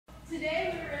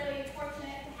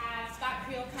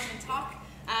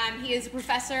He is a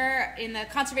professor in the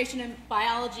Conservation and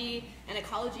Biology and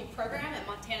Ecology program at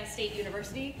Montana State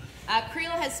University.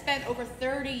 Creel has spent over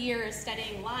 30 years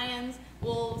studying lions,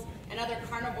 wolves, and other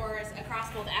carnivores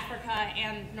across both Africa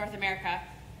and North America.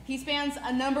 He spans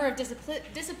a number of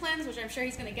disciplines, which I'm sure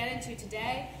he's going to get into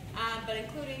today, but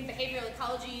including behavioral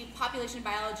ecology, population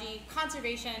biology,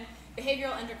 conservation,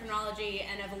 behavioral endocrinology,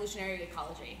 and evolutionary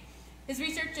ecology. His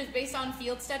research is based on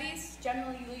field studies,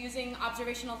 generally using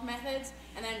observational methods,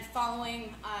 and then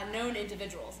following known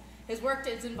individuals. His work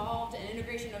is involved in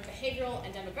integration of behavioral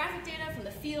and demographic data from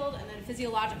the field, and then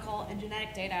physiological and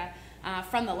genetic data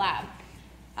from the lab.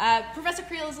 Professor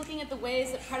Creel is looking at the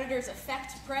ways that predators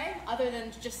affect prey other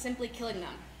than just simply killing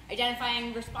them,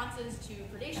 identifying responses to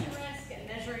predation risk and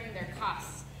measuring their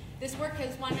costs. This work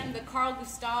has won him the Carl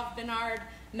Gustav Bernard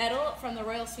Medal from the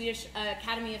Royal Swedish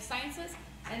Academy of Sciences,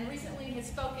 and recently his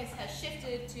focus has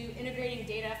shifted to integrating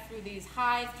data through these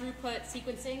high throughput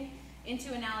sequencing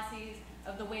into analyses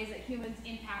of the ways that humans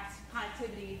impact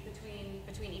connectivity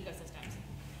between ecosystems.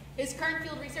 His current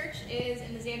field research is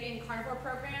in the Zambian carnivore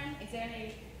program,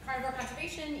 examining carnivore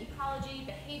conservation, ecology,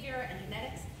 behavior, and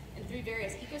genetics in 3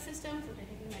 various ecosystems, which I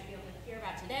think we might be able to hear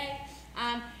about today.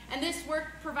 And this work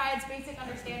provides basic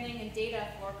understanding and data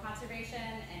for conservation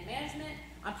and management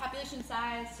on population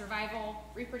size, survival,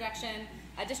 reproduction,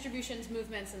 distributions,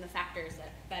 movements, and the factors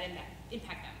that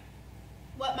impact them.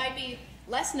 What might be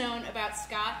less known about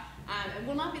Scott, and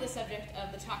will not be the subject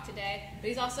of the talk today, but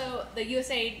he's also the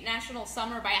USA National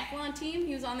Summer Biathlon team.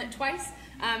 He was on it twice,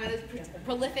 and is a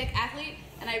prolific athlete.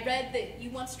 And I read that you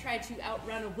once tried to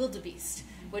outrun a wildebeest,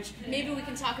 which maybe we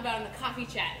can talk about in the coffee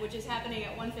chat, which is happening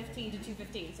at 1:15 to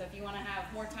 2:15. So if you want to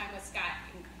have more time with Scott,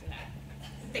 you can come to that.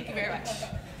 Thank you very much.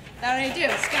 That what I do,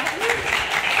 Scott.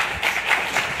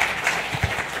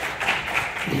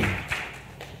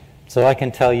 So I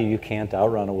can tell you, you can't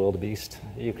outrun a wildebeest.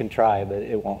 You can try, but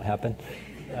it won't happen.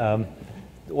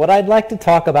 What I'd like to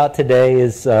talk about today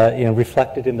is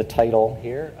reflected in the title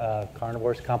here,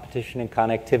 Carnivores, Competition, and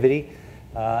Connectivity.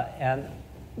 And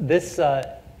this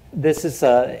is,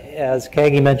 as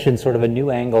Kagi mentioned, sort of a new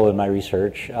angle in my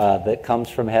research that comes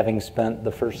from having spent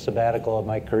the first sabbatical of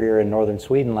my career in northern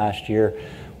Sweden last year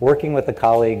working with a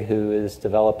colleague who is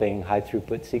developing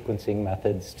high-throughput sequencing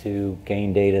methods to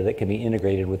gain data that can be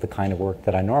integrated with the kind of work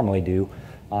that I normally do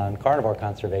on carnivore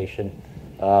conservation.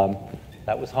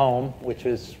 That was home, which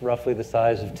is roughly the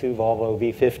size of 2 Volvo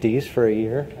V50s for a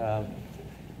year.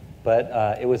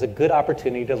 But it was a good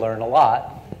opportunity to learn a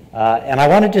lot. And I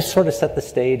want to just sort of set the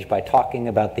stage by talking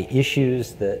about the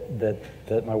issues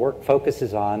that my work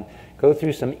focuses on, go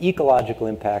through some ecological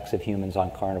impacts of humans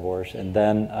on carnivores, and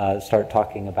then start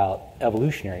talking about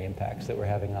evolutionary impacts that we're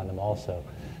having on them also.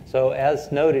 So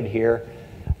as noted here,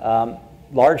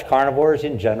 large carnivores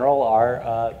in general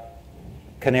are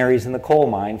canaries in the coal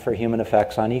mine for human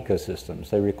effects on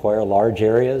ecosystems. They require large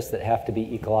areas that have to be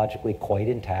ecologically quite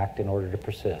intact in order to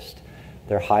persist.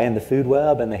 They're high in the food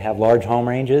web and they have large home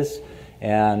ranges,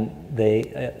 and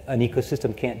an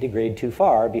ecosystem can't degrade too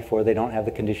far before they don't have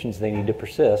the conditions they need to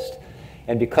persist.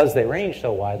 And because they range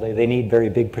so widely, they need very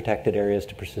big protected areas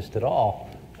to persist at all,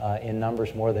 in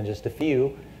numbers more than just a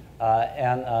few.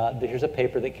 Here's a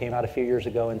paper that came out a few years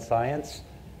ago in Science,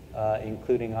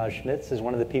 including Schmitz is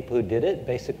one of the people who did it,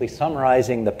 basically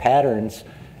summarizing the patterns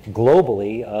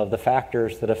globally of the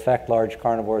factors that affect large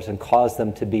carnivores and cause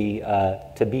them to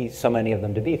be so many of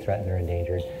them to be threatened or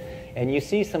endangered. And you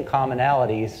see some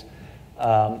commonalities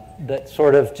that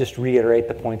sort of just reiterate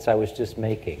the points I was just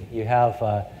making. You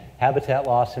have habitat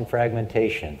loss and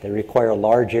fragmentation. They require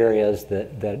large areas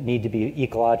that need to be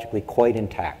ecologically quite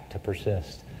intact to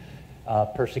persist.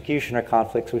 Persecution or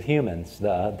conflicts with humans.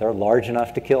 They're large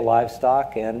enough to kill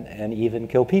livestock and even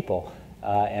kill people.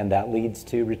 And that leads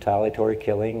to retaliatory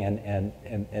killing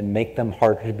and make them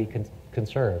harder to be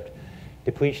conserved.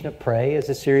 Depletion of prey is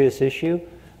a serious issue.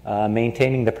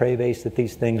 Maintaining the prey base that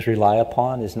these things rely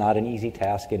upon is not an easy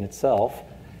task in itself.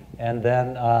 And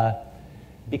then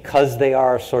because they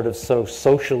are sort of so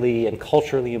socially and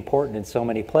culturally important in so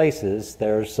many places,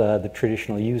 there's the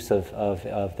traditional use of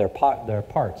their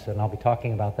parts, and I'll be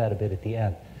talking about that a bit at the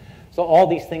end. So all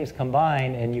these things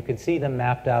combine, and you can see them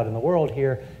mapped out in the world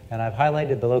here, and I've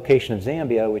highlighted the location of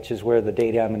Zambia, which is where the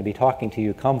data I'm going to be talking to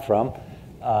you come from,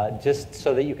 just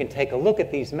so that you can take a look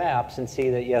at these maps and see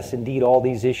that, yes, indeed, all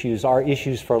these issues are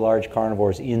issues for large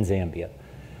carnivores in Zambia.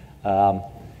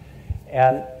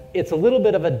 And it's a little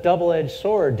bit of a double-edged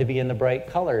sword to be in the bright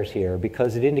colors here,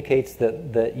 because it indicates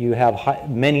that you have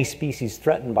many species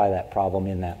threatened by that problem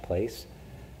in that place.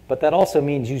 but that also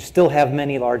means you still have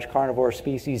many large carnivore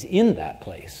species in that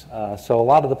place. So a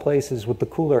lot of the places with the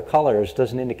cooler colors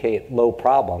doesn't indicate low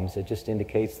problems. It just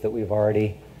indicates that we've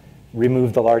already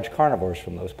removed the large carnivores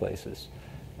from those places.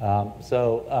 But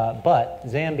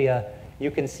Zambia,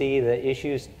 you can see the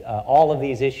issues, all of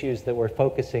these issues that we're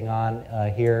focusing on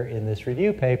here in this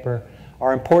review paper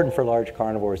are important for large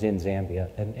carnivores in Zambia.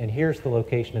 And here's the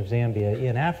location of Zambia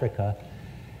in Africa.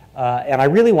 And I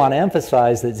really want to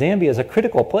emphasize that Zambia is a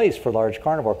critical place for large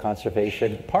carnivore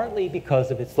conservation, partly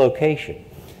because of its location.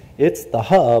 It's the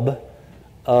hub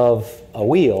of a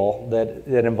wheel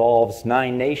that involves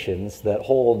 9 nations that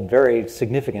hold very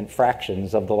significant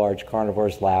fractions of the large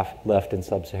carnivores left in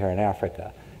sub-Saharan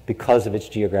Africa because of its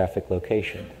geographic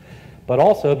location, but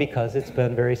also because it's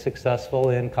been very successful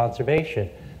in conservation.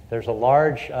 There's a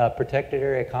large protected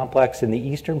area complex in the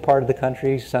eastern part of the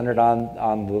country centered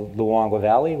on the Luangwa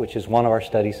Valley, which is one of our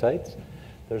study sites.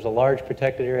 There's a large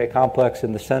protected area complex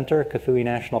in the center, Kafue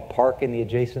National Park in the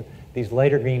adjacent. These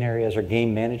lighter green areas are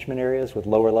game management areas with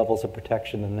lower levels of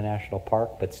protection than the national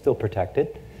park, but still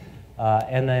protected.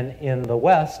 And then in the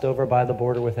west, over by the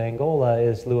border with Angola,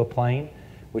 is Lua Plain,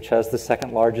 which has the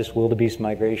second largest wildebeest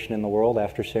migration in the world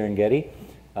after Serengeti.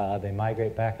 They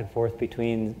migrate back and forth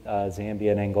between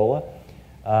Zambia and Angola,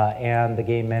 and the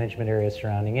game management areas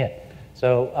surrounding it.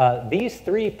 So these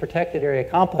 3 protected area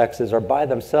complexes are by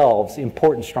themselves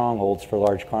important strongholds for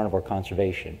large carnivore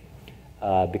conservation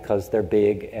because they're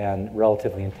big and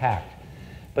relatively intact.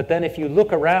 But then if you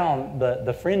look around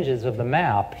the fringes of the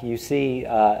map, you see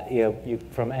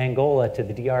from Angola to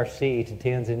the DRC to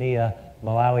Tanzania,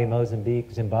 Malawi, Mozambique,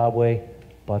 Zimbabwe,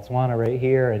 Botswana right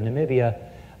here, and Namibia,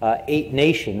 8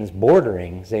 nations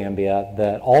bordering Zambia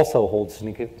that also hold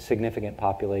significant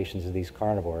populations of these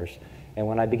carnivores. And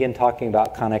when I begin talking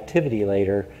about connectivity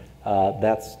later,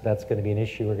 that's going to be an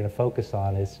issue we're going to focus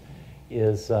on is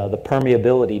the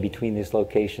permeability between these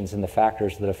locations and the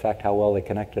factors that affect how well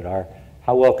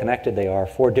connected they are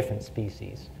for different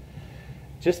species.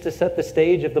 Just to set the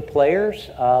stage of the players,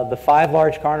 the 5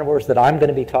 large carnivores that I'm going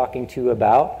to be talking to you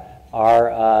about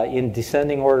are in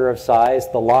descending order of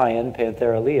size: the lion,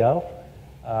 Panthera leo,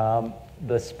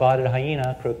 the spotted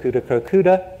hyena, Crocuta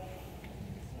crocuta,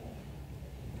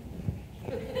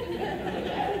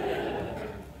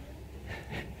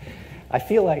 I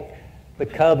feel like the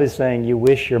cub is saying, "You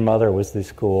wish your mother was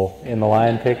this cool" in the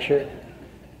lion picture,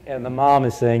 and the mom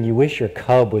is saying, "You wish your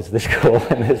cub was this cool"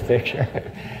 in this picture.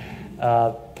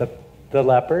 The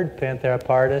leopard, Panthera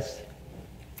pardus,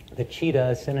 the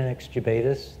cheetah, Synonyx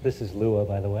jubatus, this is Lua,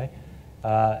 by the way,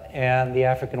 and the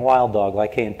African wild dog,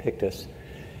 Lycaon pictus.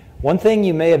 One thing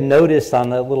you may have noticed on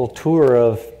the little tour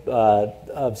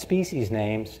of species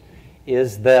names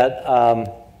is that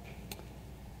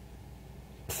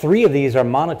 3 of these are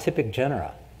monotypic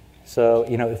genera. So,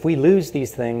 if we lose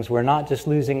these things, we're not just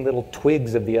losing little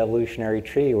twigs of the evolutionary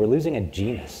tree, we're losing a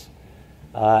genus.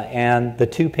 And the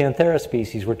 2 Panthera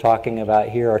species we're talking about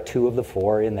here are 2 of the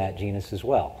 4 in that genus as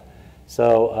well.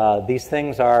 So these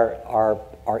things are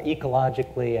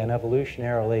ecologically and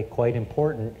evolutionarily quite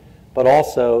important, but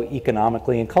also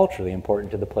economically and culturally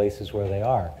important to the places where they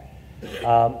are.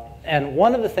 And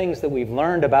one of the things that we've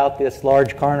learned about this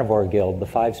large carnivore guild, the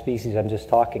 5 species I'm just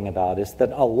talking about, is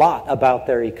that a lot about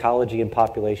their ecology and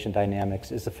population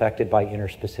dynamics is affected by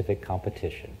interspecific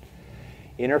competition.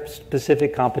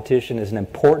 Interspecific competition is an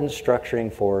important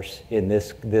structuring force in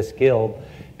this guild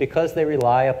because they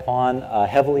rely upon a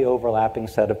heavily overlapping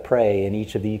set of prey in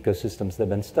each of the ecosystems they've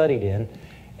been studied in,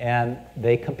 and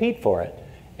they compete for it.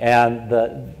 And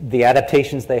the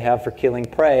adaptations they have for killing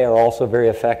prey are also very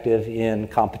effective in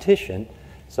competition.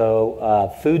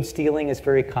 So food stealing is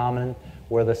very common,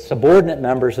 where the subordinate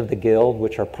members of the guild,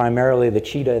 which are primarily the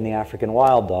cheetah and the African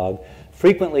wild dog,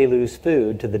 frequently lose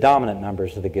food to the dominant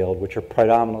members of the guild, which are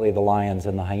predominantly the lions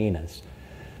and the hyenas.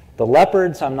 The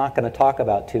leopards I'm not going to talk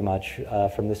about too much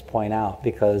from this point out,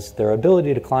 because their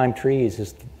ability to climb trees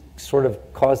has sort of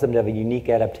caused them to have a unique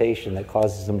adaptation that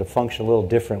causes them to function a little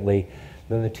differently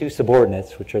than the 2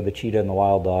 subordinates, which are the cheetah and the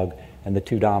wild dog, and the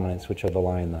 2 dominants, which are the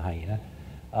lion and the hyena.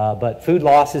 But food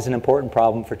loss is an important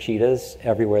problem for cheetahs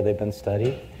everywhere they've been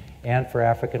studied, and for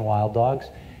African wild dogs.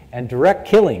 And direct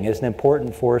killing is an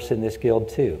important force in this guild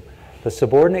too. The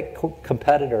subordinate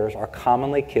competitors are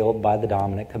commonly killed by the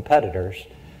dominant competitors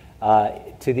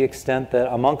to the extent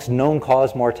that amongst known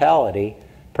cause mortality,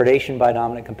 predation by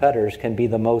dominant competitors can be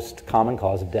the most common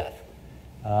cause of death.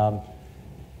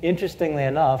 Interestingly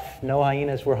enough, no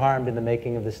hyenas were harmed in the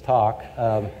making of this talk.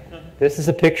 This is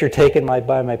a picture taken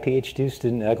by my PhD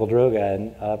student, Egil Droga,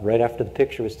 and right after the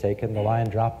picture was taken, the lion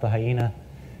dropped the hyena,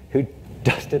 who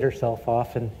dusted herself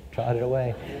off and trotted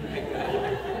away.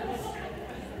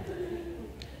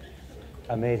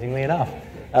 amazingly enough.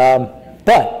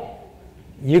 But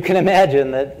you can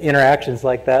imagine that interactions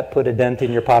like that put a dent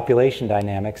in your population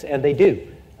dynamics, and they do.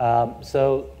 Across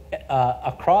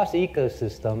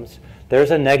ecosystems,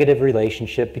 there's a negative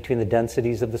relationship between the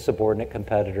densities of the subordinate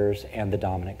competitors and the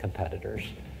dominant competitors,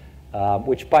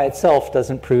 which by itself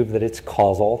doesn't prove that it's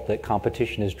causal, that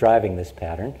competition is driving this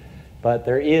pattern. But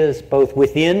there is, both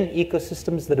within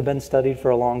ecosystems that have been studied for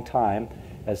a long time,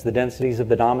 as the densities of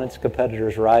the dominant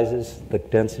competitors rises, the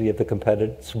density of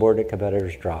the subordinate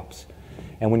competitors drops.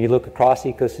 And when you look across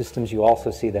ecosystems, you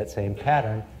also see that same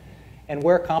pattern. And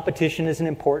where competition is an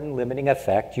important limiting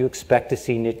effect, you expect to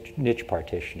see niche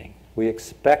partitioning. We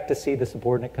expect to see the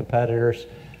subordinate competitors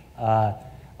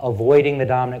avoiding the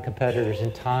dominant competitors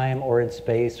in time or in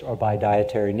space or by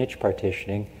dietary niche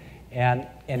partitioning. And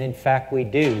in fact, we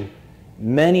do.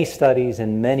 Many studies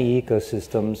in many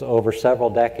ecosystems over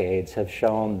several decades have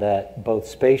shown that both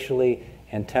spatially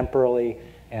and temporally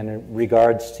and in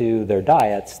regards to their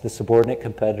diets, the subordinate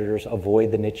competitors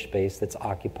avoid the niche space that's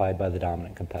occupied by the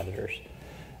dominant competitors.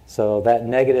 So that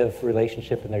negative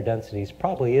relationship in their densities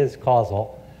probably is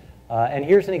causal. And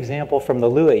here's an example from the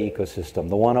Lua ecosystem,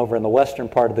 the one over in the western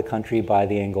part of the country by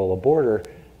the Angola border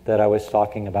that I was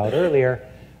talking about earlier,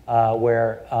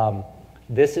 where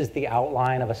this is the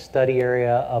outline of a study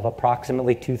area of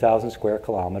approximately 2,000 square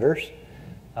kilometers.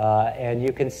 And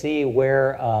you can see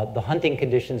where the hunting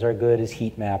conditions are good is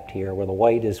heat mapped here, where the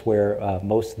white is where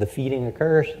most of the feeding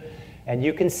occurs. And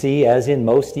you can see, as in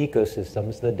most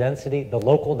ecosystems, the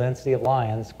local density of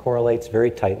lions correlates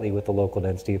very tightly with the local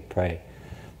density of prey.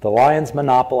 The lions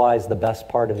monopolize the best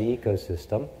part of the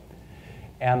ecosystem,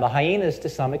 and the hyenas to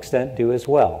some extent do as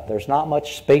well. There's not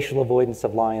much spatial avoidance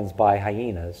of lions by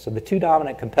hyenas. So the two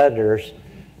dominant competitors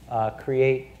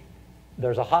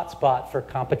there's a hot spot for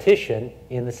competition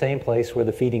in the same place where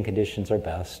the feeding conditions are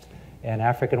best. And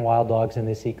African wild dogs in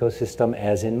this ecosystem,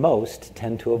 as in most,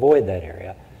 tend to avoid that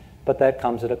area. But that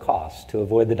comes at a cost. To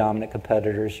avoid the dominant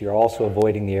competitors, you're also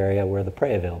avoiding the area where the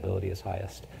prey availability is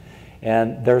highest.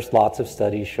 And there's lots of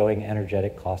studies showing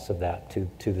energetic costs of that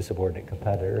to the subordinate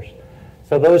competitors.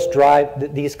 So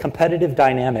these competitive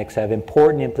dynamics have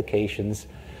important implications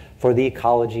for the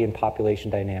ecology and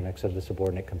population dynamics of the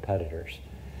subordinate competitors.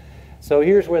 So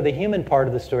here's where the human part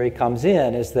of the story comes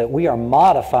in, is that we are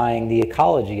modifying the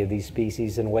ecology of these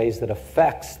species in ways that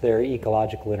affects their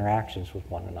ecological interactions with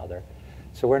one another.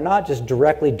 So we're not just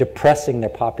directly depressing their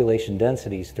population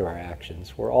densities through our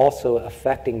actions, we're also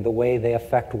affecting the way they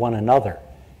affect one another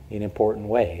in important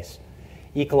ways.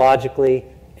 Ecologically,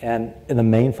 and the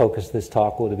main focus of this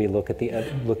talk will be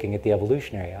looking at the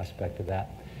evolutionary aspect of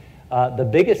that. The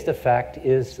biggest effect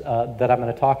is, that I'm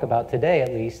going to talk about today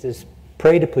at least, is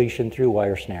prey depletion through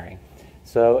wire snaring.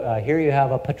 So here you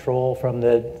have a patrol from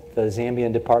the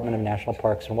Zambian Department of National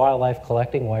Parks and Wildlife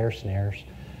collecting wire snares.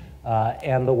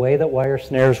 And the way that wire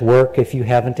snares work, if you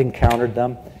haven't encountered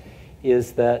them,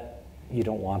 is that you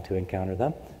don't want to encounter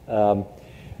them.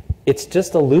 It's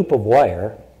just a loop of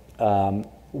wire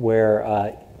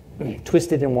where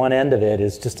twisted in one end of it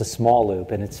is just a small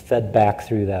loop, and it's fed back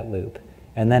through that loop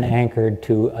and then anchored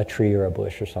to a tree or a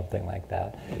bush or something like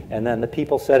that. And then the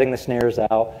people setting the snares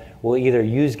out will either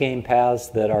use game paths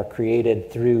that are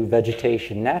created through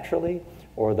vegetation naturally,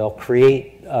 or they'll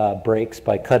create breaks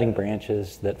by cutting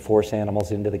branches that force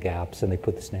animals into the gaps, and they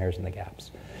put the snares in the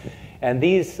gaps. And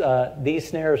these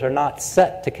snares are not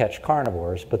set to catch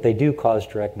carnivores, but they do cause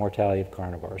direct mortality of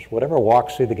carnivores. Whatever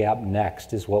walks through the gap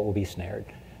next is what will be snared.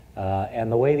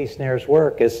 And the way these snares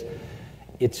work is,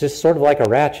 it's just sort of like a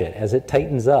ratchet. As it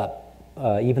tightens up,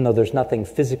 even though there's nothing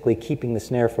physically keeping the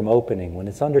snare from opening, when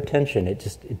it's under tension,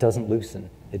 it doesn't loosen.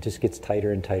 It just gets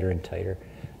tighter and tighter and tighter.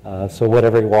 So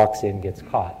whatever walks in gets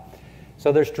caught.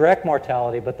 So there's direct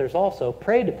mortality, but there's also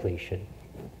prey depletion,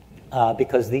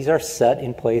 because these are set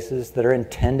in places that are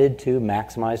intended to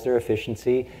maximize their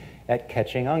efficiency at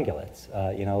catching ungulates.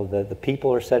 The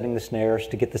people are setting the snares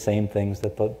to get the same things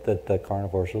that the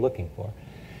carnivores are looking for.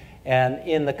 And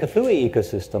in the Kafue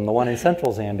ecosystem, the one in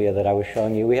central Zambia that I was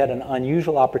showing you, we had an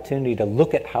unusual opportunity to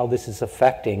look at how this is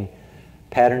affecting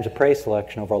patterns of prey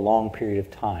selection over a long period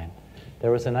of time. There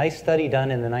was a nice study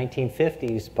done in the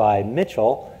 1950s by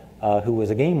Mitchell, who was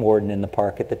a game warden in the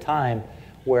park at the time,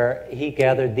 where he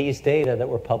gathered these data that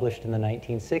were published in the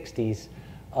 1960s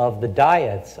of the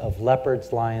diets of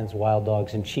leopards, lions, wild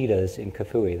dogs, and cheetahs in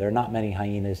Kafue. There are not many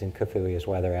hyenas in Kafue, is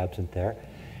why they're absent there.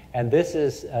 And this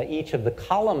is, each of the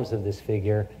columns of this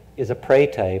figure is a prey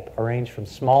type arranged from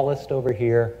smallest over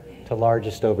here to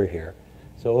largest over here.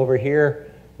 So over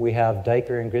here we have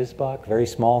duiker and grisbok, very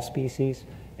small species.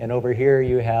 And over here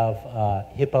you have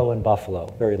hippo and buffalo,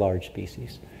 very large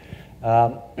species.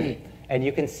 And And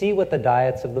you can see what the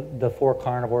diets of the 4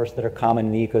 carnivores that are common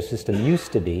in the ecosystem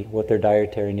used to be, what their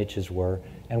dietary niches were,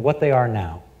 and what they are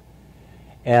now.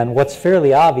 And what's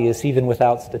fairly obvious, even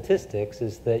without statistics,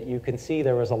 is that you can see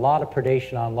there was a lot of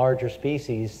predation on larger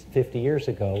species 50 years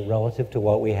ago relative to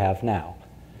what we have now.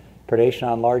 Predation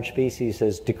on large species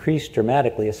has decreased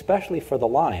dramatically, especially for the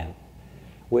lion,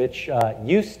 which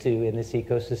used to, in this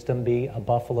ecosystem, be a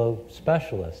buffalo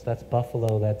specialist. That's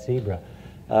buffalo, that's zebra.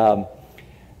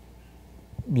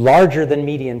 Larger than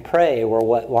median prey were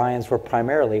what lions were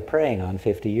primarily preying on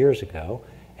 50 years ago.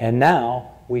 And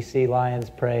now we see lions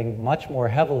preying much more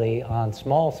heavily on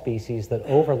small species that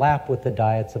overlap with the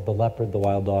diets of the leopard, the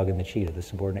wild dog, and the cheetah, the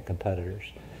subordinate competitors.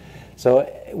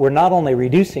 So we're not only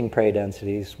reducing prey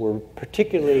densities, we're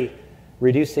particularly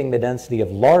reducing the density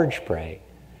of large prey,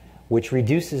 which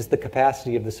reduces the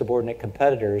capacity of the subordinate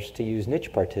competitors to use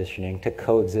niche partitioning to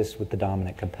coexist with the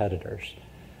dominant competitors.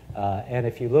 And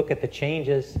if you look at the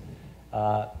changes,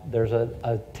 there's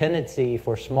a tendency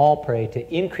for small prey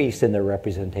to increase in their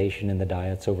representation in the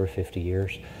diets over 50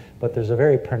 years. But there's a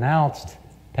very pronounced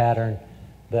pattern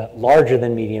that larger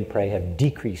than median prey have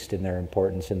decreased in their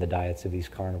importance in the diets of these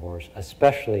carnivores,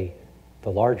 especially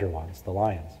the larger ones, the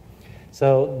lions.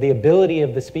 So the ability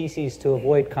of the species to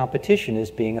avoid competition is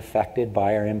being affected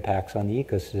by our impacts on the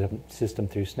ecosystem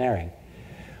through snaring.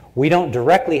 We don't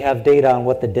directly have data on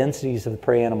what the densities of the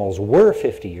prey animals were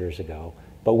 50 years ago,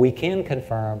 but we can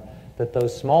confirm that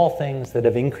those small things that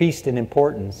have increased in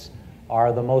importance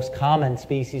are the most common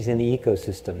species in the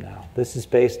ecosystem now. This is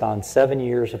based on 7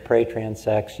 years of prey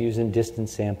transects using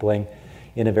distance sampling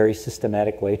in a very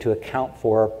systematic way to account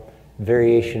for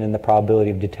variation in the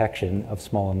probability of detection of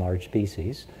small and large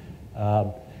species.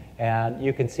 And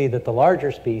you can see that the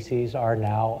larger species are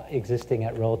now existing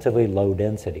at relatively low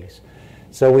densities.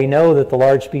 So we know that the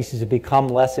large species have become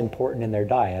less important in their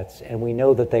diets, and we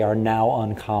know that they are now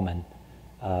uncommon.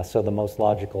 So the most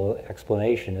logical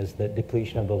explanation is that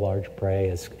depletion of the large prey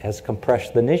has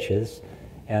compressed the niches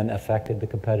and affected the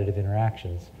competitive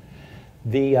interactions.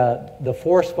 The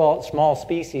 4 small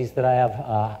species that I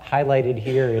have highlighted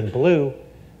here in blue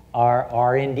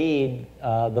are indeed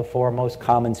the 4 most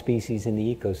common species in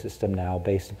the ecosystem now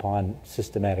based upon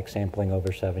systematic sampling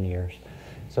over 7 years.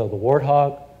 So the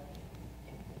warthog,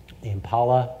 the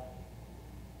impala,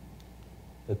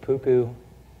 the puku,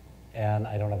 and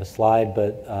I don't have a slide,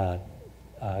 but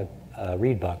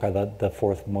reedbuck are the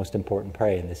 4th most important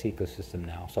prey in this ecosystem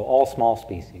now. So all small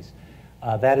species.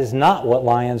 That is not what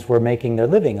lions were making their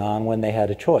living on when they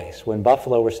had a choice. When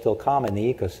buffalo were still common in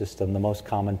the ecosystem, the most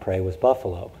common prey was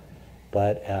buffalo.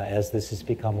 But as this has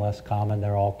become less common,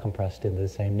 they're all compressed into the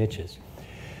same niches.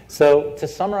 So to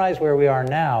summarize where we are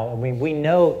now, I mean, we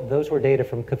know those were data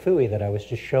from Kafui that I was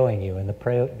just showing you, and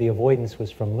the avoidance was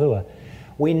from Lua.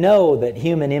 We know that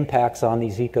human impacts on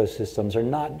these ecosystems are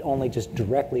not only just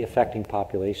directly affecting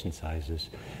population sizes.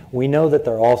 We know that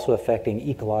they're also affecting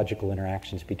ecological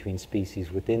interactions between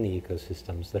species within the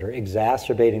ecosystems that are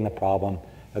exacerbating the problem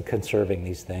of conserving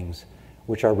these things,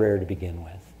 which are rare to begin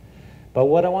with. But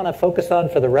what I want to focus on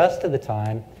for the rest of the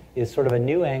time is sort of a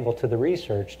new angle to the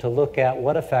research to look at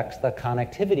what affects the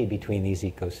connectivity between these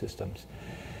ecosystems.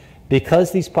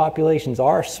 Because these populations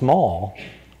are small,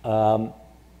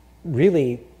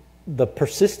 really the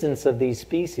persistence of these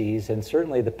species and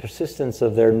certainly the persistence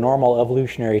of their normal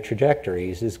evolutionary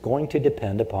trajectories is going to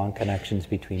depend upon connections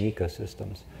between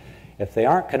ecosystems. If they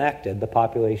aren't connected, the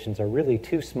populations are really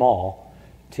too small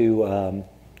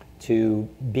to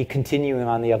be continuing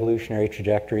on the evolutionary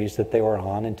trajectories that they were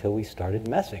on until we started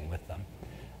messing with them.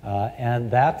 And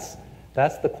that's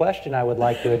the question I would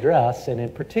like to address. And in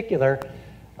particular,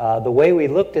 the way we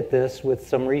looked at this with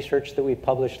some research that we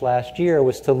published last year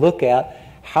was to look at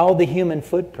how the human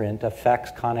footprint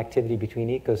affects connectivity between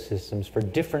ecosystems for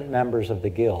different members of the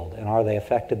guild, and are they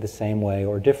affected the same way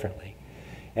or differently.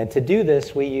 And to do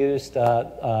this, we used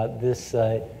this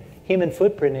human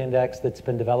footprint index that's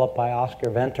been developed by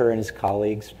Oscar Venter and his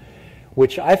colleagues,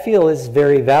 which I feel is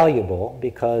very valuable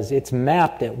because it's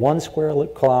mapped at 1 square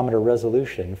kilometer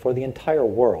resolution for the entire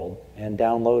world and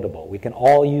downloadable. We can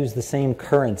all use the same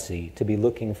currency to be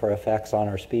looking for effects on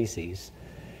our species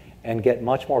and get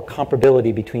much more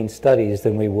comparability between studies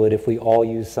than we would if we all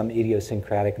use some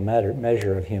idiosyncratic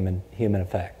measure of human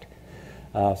effect.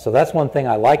 So that's one thing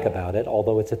I like about it,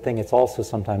 although it's a thing it's also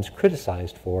sometimes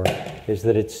criticized for, is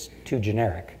that it's too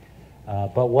generic.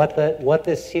 But what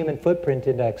this human footprint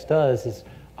index does is,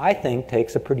 I think,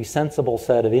 takes a pretty sensible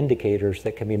set of indicators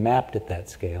that can be mapped at that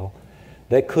scale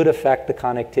that could affect the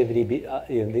connectivity,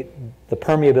 the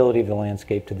permeability of the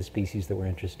landscape to the species that we're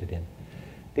interested in.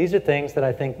 These are things that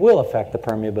I think will affect the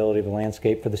permeability of the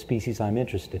landscape for the species I'm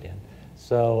interested in.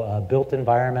 So built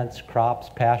environments, crops,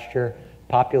 pasture,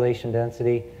 population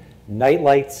density. Night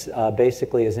lights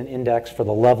basically is an index for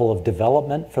the level of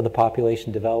development, for the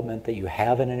population development that you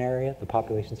have in an area, the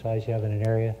population size you have in an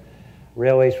area.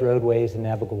 Railways, roadways, and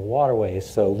navigable waterways,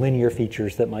 so linear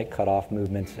features that might cut off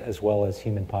movements as well as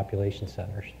human population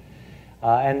centers.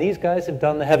 And these guys have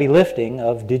done the heavy lifting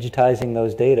of digitizing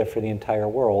those data for the entire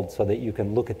world so that you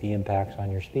can look at the impacts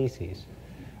on your species.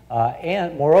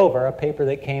 And moreover, a paper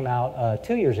that came out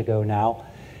 2 years ago now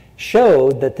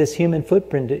showed that this human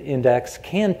footprint index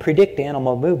can predict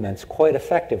animal movements quite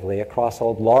effectively across a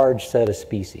large set of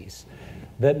species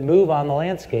that move on the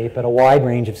landscape at a wide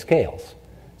range of scales.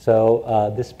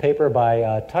 So this paper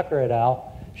by Tucker et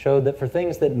al. Showed that for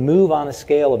things that move on a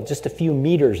scale of just a few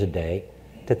meters a day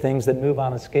to things that move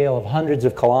on a scale of hundreds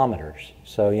of kilometers,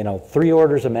 so 3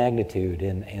 orders of magnitude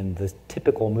in the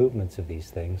typical movements of these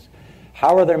things,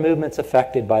 how are their movements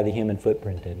affected by the human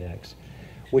footprint index,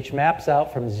 which maps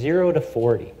out from 0 to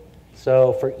 40.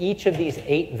 So for each of these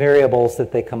 8 variables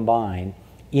that they combine,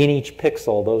 in each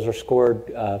pixel, those are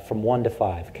scored from 1 to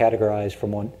 5, categorized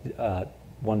from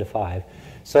 1 to 5.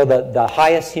 So the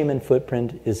highest human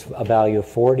footprint is a value of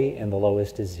 40, and the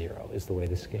lowest is 0, is the way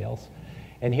this scales.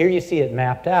 And here you see it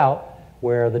mapped out,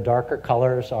 where the darker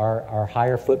colors are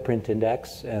higher footprint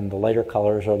index, and the lighter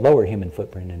colors are lower human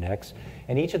footprint index.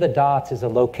 And each of the dots is a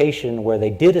location where they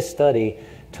did a study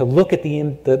to look at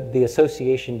the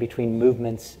association between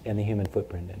movements and the human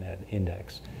footprint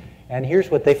index. And here's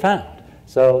what they found.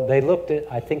 So they looked at,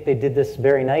 I think they did this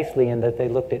very nicely in that they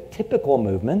looked at typical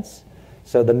movements.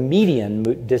 So the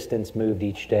median distance moved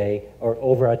each day, or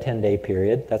over a 10-day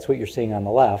period. That's what you're seeing on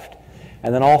the left.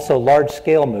 And then also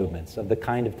large-scale movements of the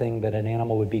kind of thing that an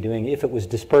animal would be doing if it was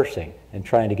dispersing and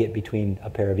trying to get between a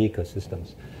pair of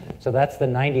ecosystems. So that's the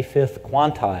 95th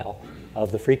quantile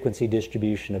of the frequency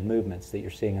distribution of movements that you're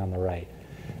seeing on the right.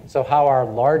 So how are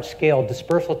large-scale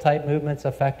dispersal-type movements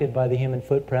affected by the human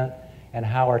footprint, and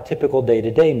how are typical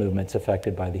day-to-day movements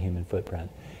affected by the human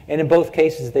footprint? And in both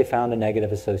cases, they found a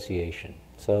negative association.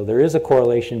 So there is a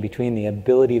correlation between the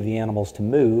ability of the animals to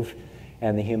move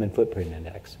and the human footprint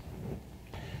index.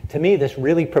 To me, this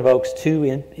really provokes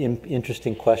 2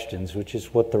 interesting questions, which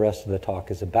is what the rest of the talk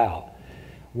is about.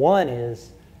 One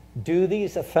is, do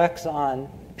these effects on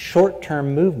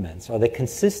short-term movements, are they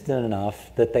consistent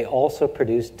enough that they also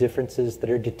produce differences that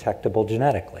are detectable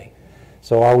genetically?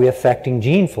 So are we affecting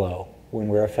gene flow when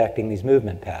we're affecting these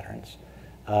movement patterns?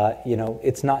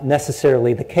 It's not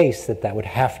necessarily the case that that would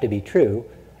have to be true,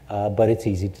 but it's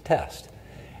easy to test.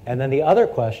 And then the other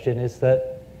question is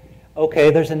that,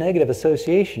 okay, there's a negative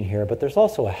association here, but there's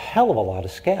also a hell of a lot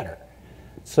of scatter.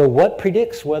 So what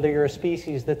predicts whether you're a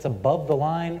species that's above the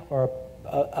line or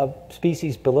a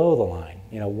species below the line?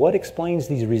 What explains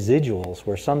these residuals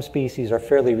where some species are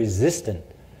fairly resistant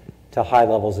to high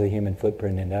levels of the human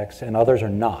footprint index and others are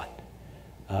not?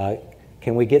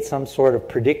 Can we get some sort of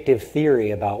predictive theory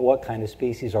about what kind of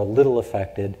species are little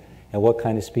affected and what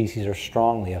kind of species are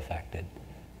strongly affected?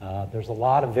 There's a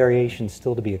lot of variation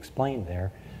still to be explained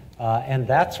there. And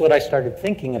that's what I started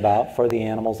thinking about for the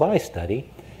animals I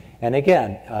study. And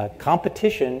again,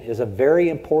 competition is a very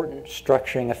important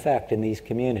structuring effect in these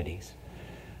communities.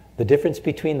 The difference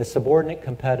between the subordinate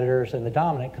competitors and the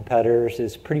dominant competitors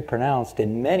is pretty pronounced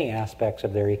in many aspects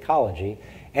of their ecology,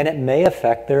 and it may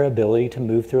affect their ability to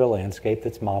move through a landscape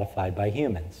that's modified by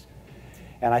humans.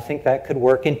 And I think that could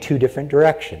work in 2 different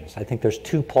directions. I think there's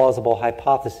 2 plausible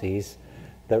hypotheses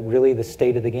that really the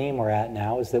state of the game we're at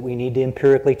now is that we need to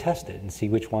empirically test it and see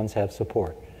which ones have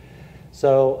support.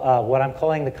 So what I'm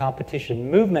calling the competition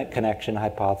movement connection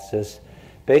hypothesis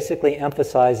basically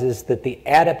emphasizes that the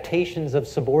adaptations of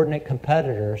subordinate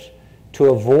competitors to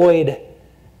avoid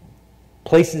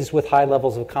places with high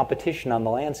levels of competition on the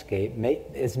landscape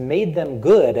has made them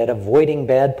good at avoiding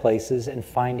bad places and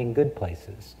finding good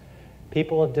places.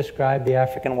 People have described the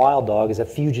African wild dog as a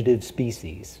fugitive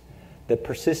species that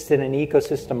persists in an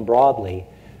ecosystem broadly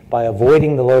by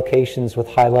avoiding the locations with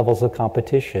high levels of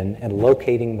competition and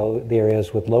locating the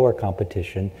areas with lower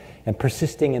competition and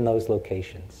persisting in those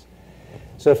locations.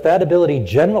 So if that ability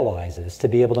generalizes to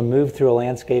be able to move through a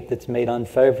landscape that's made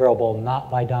unfavorable not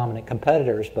by dominant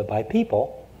competitors but by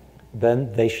people,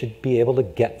 then they should be able to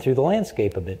get through the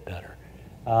landscape a bit better.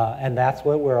 And that's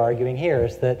what we're arguing here,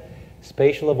 is that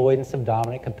spatial avoidance of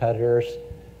dominant competitors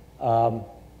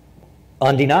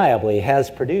undeniably has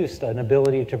produced an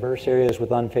ability to traverse areas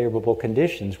with unfavorable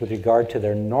conditions with regard to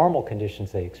their normal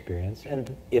conditions they experience.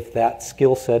 And if that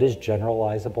skill set is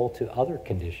generalizable to other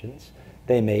conditions,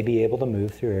 they may be able to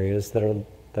move through areas that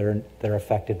are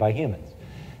affected by humans.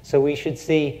 So we should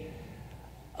see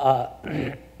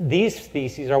these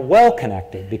species are well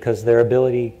connected because of their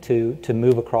ability to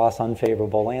move across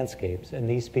unfavorable landscapes, and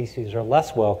these species are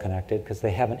less well connected because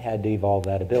they haven't had to evolve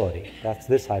that ability. That's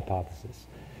this hypothesis.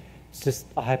 It's just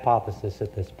a hypothesis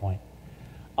at this point.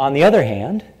 On the other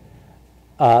hand,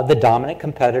 the dominant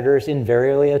competitors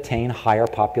invariably attain higher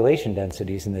population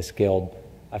densities in this guild.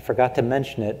 I forgot to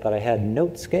mention it, but I had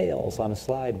note scales on a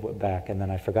slide back, and then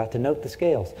I forgot to note the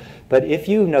scales. But if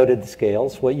you noted the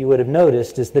scales, what you would have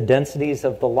noticed is the densities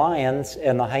of the lions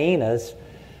and the hyenas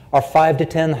are 5 to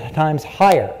 10 times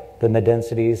higher than the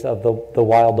densities of the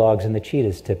wild dogs and the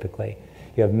cheetahs typically.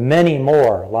 You have many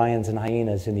more lions and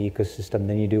hyenas in the ecosystem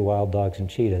than you do wild dogs and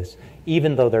cheetahs,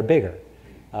 even though they're bigger,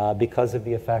 because of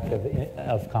the effect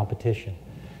of competition.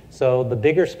 So the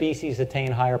bigger species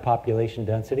attain higher population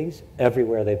densities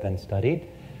everywhere they've been studied,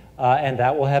 and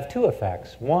that will have two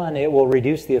effects. One, it will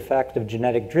reduce the effect of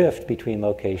genetic drift between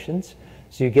locations,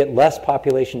 so you get less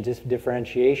population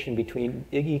differentiation between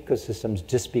ecosystems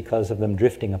just because of them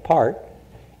drifting apart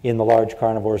in the large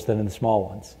carnivores than in the small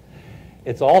ones.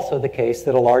 It's also the case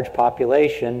that a large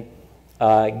population,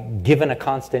 given a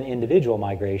constant individual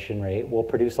migration rate, will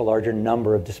produce a larger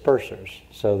number of dispersers.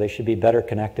 So they should be better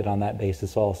connected on that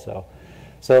basis also.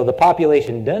 So the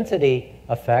population density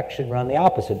effect should run the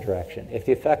opposite direction. If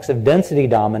the effects of density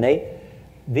dominate,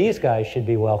 these guys should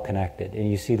be well connected, and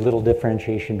you see little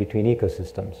differentiation between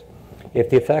ecosystems. If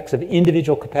the effects of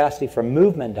individual capacity for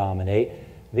movement dominate,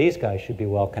 these guys should be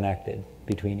well connected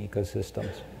between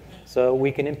ecosystems. So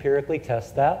we can empirically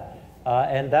test that.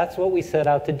 And that's what we set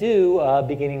out to do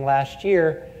beginning last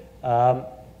year,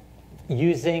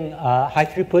 using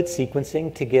high-throughput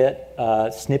sequencing to get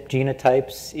SNP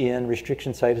genotypes in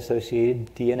restriction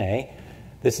site-associated DNA.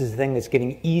 This is the thing that's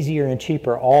getting easier and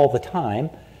cheaper all the time,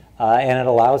 and it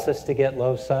allows us to get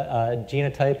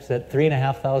genotypes at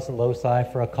 3,500 loci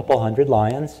for a couple hundred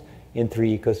lions in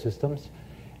 3 ecosystems,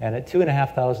 and at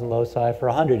 2,500 loci for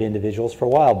 100 individuals for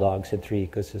wild dogs in 3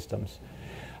 ecosystems.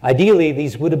 Ideally,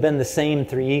 these would have been the same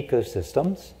 3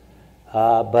 ecosystems,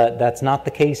 but that's not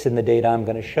the case in the data I'm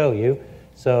going to show you.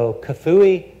 So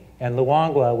Kafui and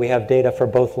Luangwa, we have data for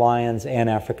both lions and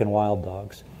African wild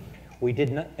dogs. We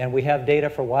didn't, and we have data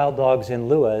for wild dogs in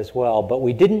Lua as well, but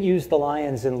we didn't use the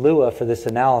lions in Lua for this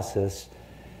analysis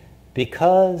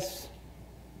because,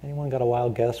 anyone got a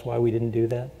wild guess why we didn't do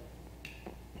that?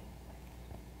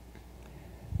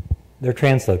 They're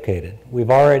translocated. We've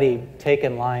already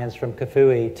taken lions from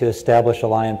Kafui to establish a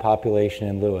lion population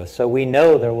in Lua. So we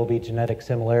know there will be genetic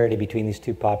similarity between these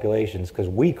 2 populations because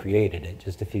we created it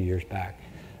just a few years back.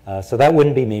 So that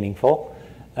wouldn't be meaningful.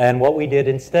 And what we did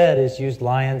instead is used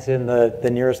lions in the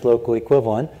nearest local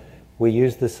equivalent. We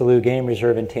used the Selous Game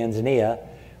Reserve in Tanzania,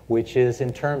 which is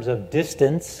in terms of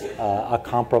distance a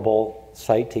comparable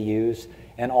site to use,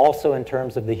 and also in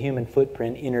terms of the human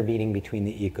footprint intervening between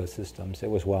the ecosystems. It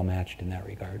was well matched in that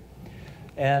regard.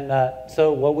 And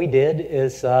so what we did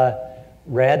is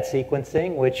RAD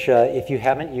sequencing, which if you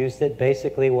haven't used it,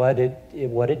 basically what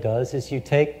it does is you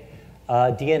take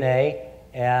DNA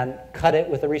and cut it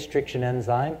with a restriction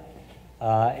enzyme,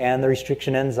 and the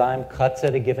restriction enzyme cuts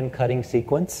at a given cutting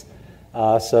sequence.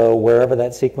 So wherever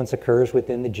that sequence occurs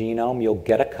within the genome, you'll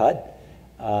get a cut.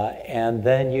 And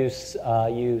then you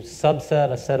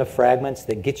subset a set of fragments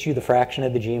that gets you the fraction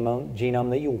of the genome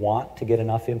that you want to get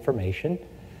enough information.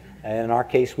 And in our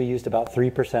case, we used about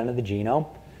 3% of the genome.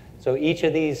 So each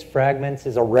of these fragments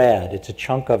is a RAD. It's a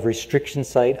chunk of restriction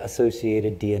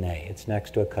site-associated DNA. It's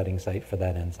next to a cutting site for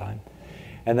that enzyme.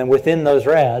 And then within those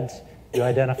RADs, you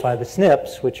identify the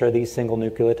SNPs, which are these single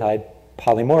nucleotide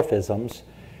polymorphisms,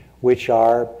 which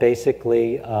are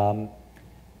basically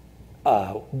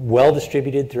well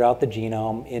distributed throughout the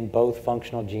genome in both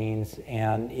functional genes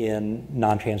and in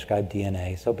non-transcribed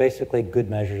DNA. So basically good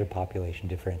measures of population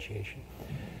differentiation.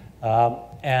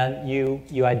 And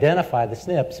you identify the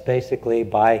SNPs basically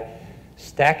by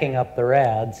stacking up the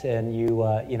RADs, and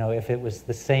you know, if it was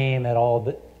the same at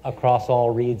all across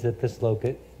all reads at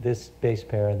this base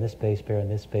pair and this base pair and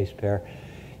this base pair,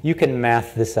 you can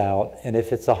math this out. And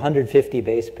if it's 150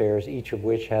 base pairs, each of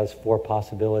which has 4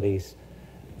 possibilities,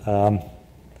 who's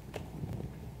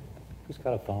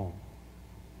got a phone?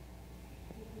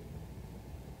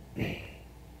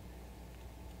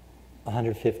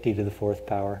 (150 to the 4th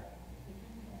power).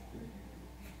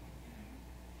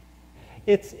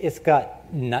 It's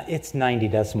 90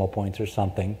 decimal points or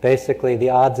something. Basically, the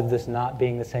odds of this not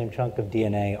being the same chunk of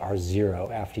DNA are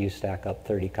 0 after you stack up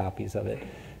 30 copies of it.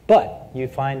 But you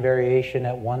find variation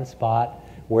at one spot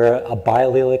where a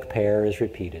biallelic pair is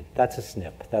repeated. That's a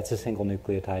SNP. That's a single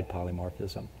nucleotide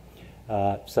polymorphism.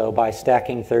 So by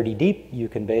stacking 30 deep, you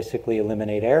can basically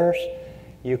eliminate errors.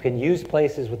 You can use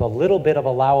places with a little bit of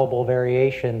allowable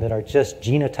variation that are just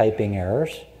genotyping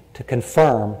errors to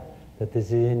confirm that this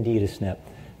is indeed a SNP.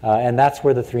 And that's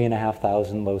where the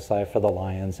 3,500 loci for the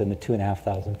lions and the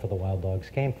 2,500 for the wild dogs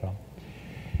came from.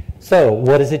 So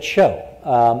what does it show?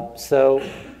 So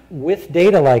with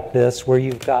data like this, where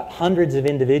you've got hundreds of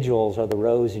individuals are the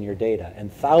rows in your data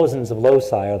and thousands of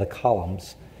loci are the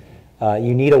columns,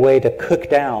 you need a way to cook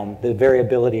down the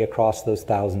variability across those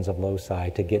thousands of loci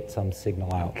to get some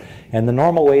signal out. And the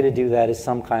normal way to do that is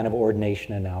some kind of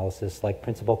ordination analysis, like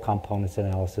principal components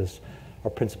analysis or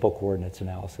principal coordinates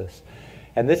analysis.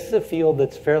 And this is a field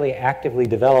that's fairly actively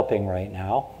developing right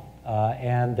now.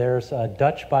 And there's a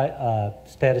Dutch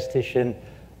statistician,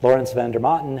 Laurens van der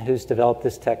Matten, who's developed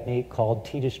this technique called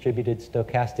T-distributed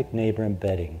stochastic neighbor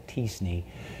embedding, T-SNE,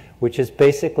 which is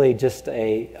basically just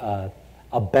a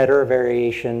better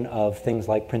variation of things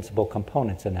like principal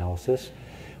components analysis,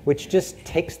 which just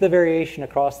takes the variation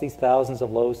across these thousands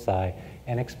of loci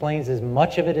and explains as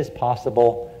much of it as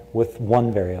possible with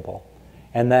one variable,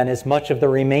 and then as much of the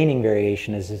remaining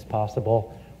variation as is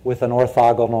possible with an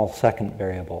orthogonal second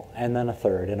variable, and then a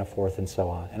third and a fourth and so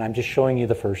on. And I'm just showing you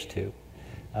the first two.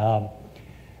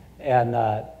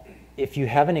 If you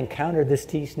haven't encountered this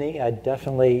T-SNE, I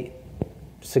definitely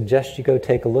suggest you go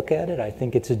take a look at it. I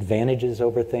think its advantages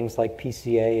over things like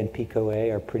PCA and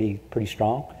PICO-A are pretty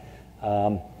strong.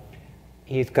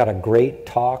 He's got a great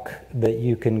talk that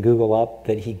you can Google up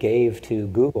that he gave to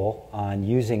Google on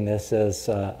using this as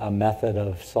a method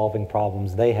of solving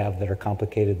problems they have that are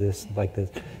complicated, like the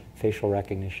facial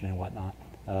recognition and whatnot.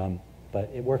 But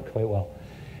it worked quite well.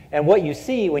 And what you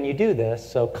see when you do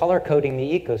this, so color coding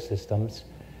the ecosystems,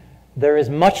 there is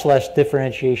much less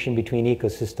differentiation between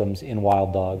ecosystems in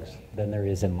wild dogs than there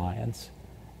is in lions.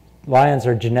 Lions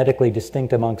are genetically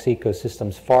distinct amongst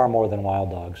ecosystems far more than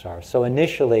wild dogs are. So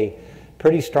initially,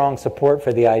 pretty strong support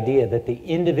for the idea that the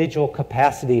individual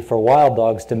capacity for wild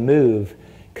dogs to move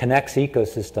connects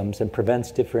ecosystems and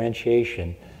prevents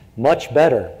differentiation much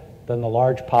better than the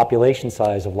large population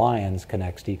size of lions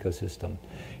connects ecosystem.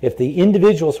 If the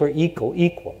individuals were equal,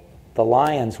 the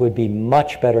lions would be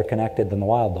much better connected than the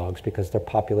wild dogs because their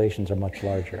populations are much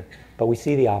larger. But we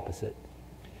see the opposite,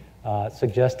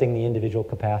 suggesting the individual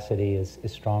capacity is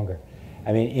stronger.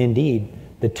 I mean, indeed,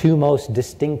 the two most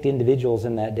distinct individuals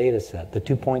in that data set, the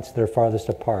 2 points that are farthest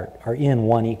apart, are in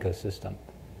one ecosystem.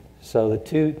 So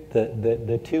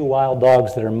the two wild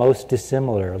dogs that are most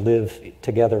dissimilar live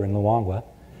together in Luangwa,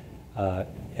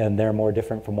 and they're more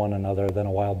different from one another than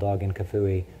a wild dog in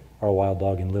Kafui or a wild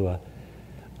dog in Lua.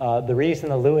 The reason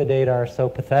the Lua data are so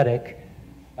pathetic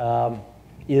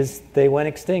is they went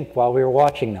extinct while we were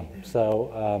watching them.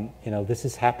 So this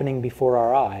is happening before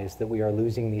our eyes, that we are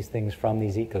losing these things from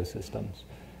these ecosystems.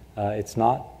 It's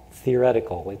not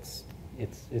theoretical, it's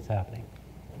happening.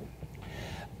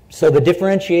 So the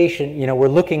differentiation, we're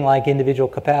looking like individual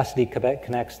capacity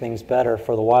connects things better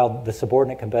for the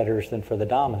subordinate competitors than for the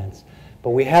dominants, but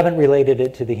we haven't related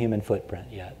it to the human footprint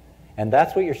yet. And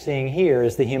that's what you're seeing here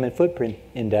is the human footprint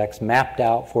index mapped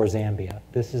out for Zambia.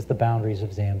 This is the boundaries of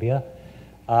Zambia.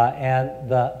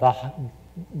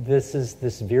 This is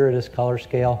this viridis color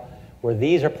scale, where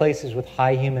these are places with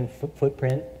high human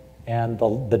footprint, and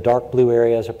the dark blue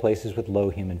areas are places with low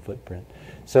human footprint.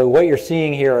 So what you're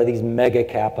seeing here are these mega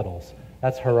capitals.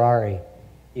 That's Harare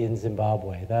in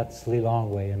Zimbabwe. That's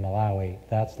Lilongwe in Malawi.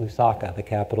 That's Lusaka, the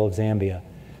capital of Zambia.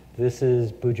 This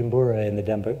is Bujumbura in the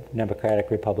Democratic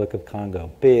Republic of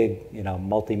Congo. Big,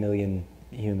 multi-million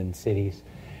human cities.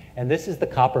 And this is the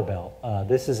copper belt.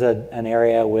 This is an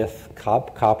area with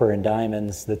copper and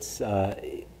diamonds that's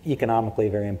economically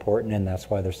very important, and that's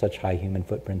why there's such high human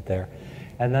footprint there.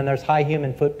 And then there's high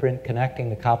human footprint connecting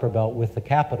the copper belt with the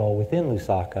capital within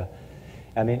Lusaka.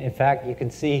 I mean, in fact, you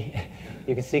can see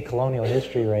colonial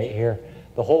history right here.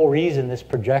 The whole reason this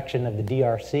projection of the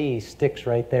DRC sticks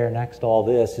right there next to all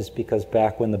this is because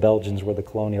back when the Belgians were the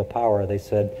colonial power, they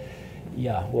said,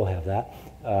 yeah, we'll have that.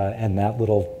 And that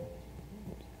little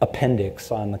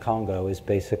appendix on the Congo is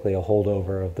basically a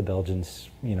holdover of the Belgians,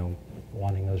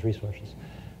 wanting those resources.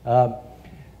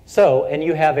 And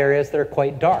you have areas that are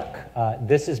quite dark.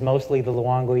 This is mostly the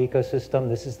Luangwa ecosystem.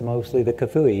 This is mostly the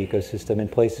Kafui ecosystem in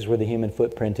places where the human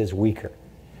footprint is weaker.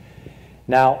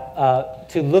 Now,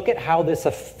 to look at how this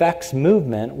affects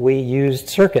movement, we used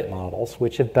circuit models,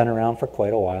 which have been around for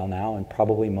quite a while now, and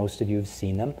probably most of you have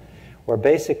seen them, where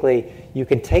basically you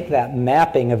can take that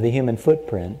mapping of the human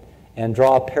footprint and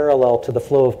draw a parallel to the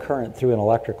flow of current through an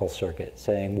electrical circuit,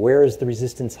 saying where is the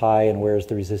resistance high and where is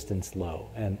the resistance low.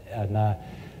 And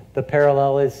the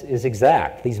parallel is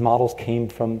exact. These models came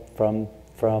from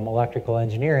electrical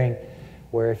engineering,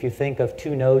 where if you think of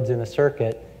two nodes in a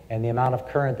circuit and the amount of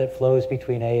current that flows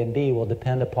between A and B will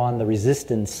depend upon the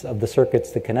resistance of the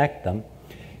circuits that connect them,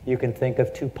 you can think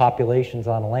of two populations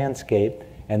on a landscape,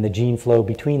 and the gene flow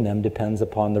between them depends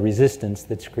upon the resistance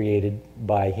that's created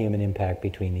by human impact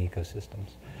between the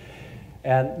ecosystems.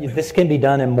 And this can be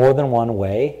done in more than one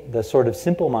way. The sort of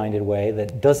simple-minded way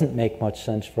that doesn't make much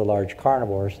sense for large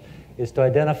carnivores is to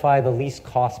identify the least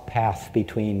cost path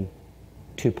between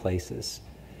two places.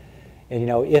 And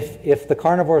if the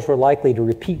carnivores were likely to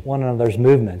repeat one another's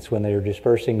movements when they were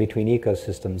dispersing between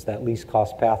ecosystems, that least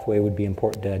cost pathway would be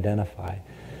important to identify.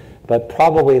 But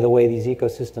probably the way these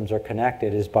ecosystems are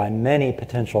connected is by many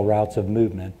potential routes of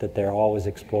movement that they're always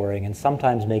exploring and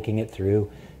sometimes making it through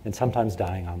and sometimes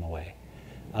dying on the way.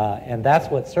 And that's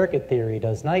what circuit theory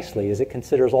does nicely, is it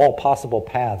considers all possible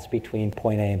paths between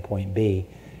point A and point B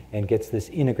and gets this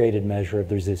integrated measure of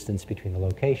the resistance between the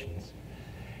locations.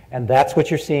 And that's what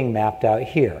you're seeing mapped out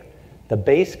here. The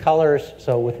base colors,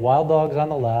 so with wild dogs on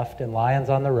the left and lions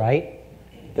on the right,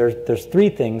 there's three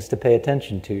things to pay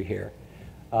attention to here.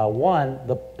 One,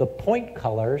 the point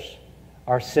colors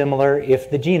are similar if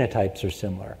the genotypes are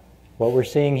similar. What we're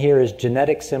seeing here is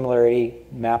genetic similarity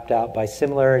mapped out by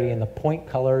similarity in the point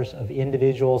colors of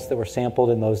individuals that were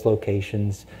sampled in those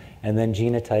locations and then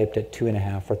genotyped at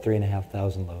 2,500 or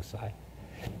 3,500 loci.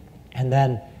 And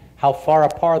then how far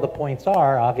apart the points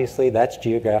are, obviously that's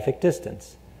geographic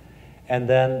distance. And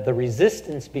then the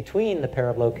resistance between the pair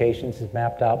of locations is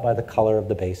mapped out by the color of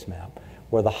the base map,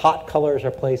 where the hot colors are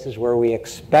places where we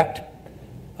expect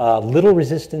little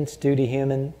resistance due to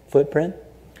human footprint,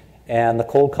 and the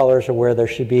cold colors are where there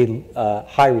should be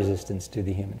high resistance to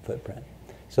the human footprint.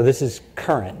 So this is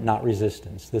current, not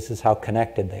resistance. This is how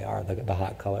connected they are, the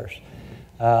hot colors.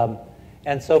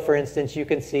 And so, for instance, you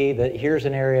can see that here's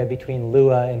an area between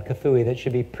Lua and Kafui that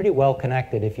should be pretty well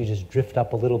connected if you just drift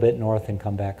up a little bit north and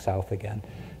come back south again.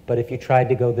 But if you tried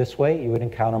to go this way, you would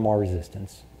encounter more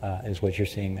resistance, is what you're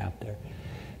seeing mapped there.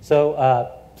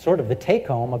 So sort of the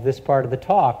take-home of this part of the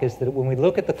talk is that when we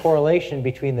look at the correlation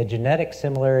between the genetic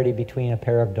similarity between a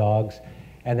pair of dogs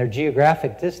and their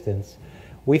geographic distance,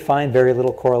 we find very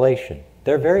little correlation.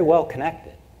 They're very well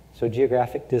connected. So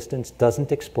geographic distance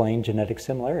doesn't explain genetic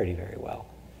similarity very well.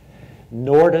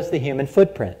 Nor does the human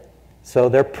footprint. So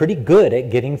they're pretty good at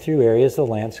getting through areas of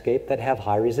the landscape that have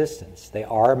high resistance. They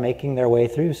are making their way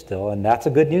through still, and that's a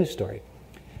good news story.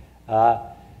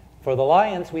 For the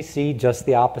lions, we see just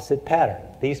the opposite pattern.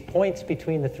 These points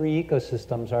between the three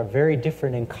ecosystems are very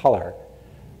different in color.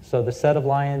 So the set of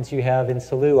lions you have in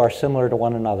Selous are similar to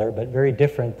one another, but very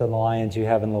different than the lions you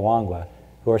have in Luangwa,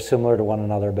 who are similar to one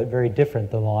another, but very different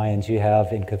than the lions you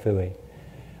have in Kafui,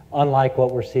 unlike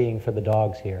what we're seeing for the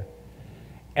dogs here.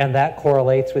 And that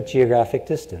correlates with geographic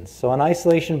distance. So an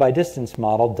isolation by distance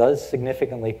model does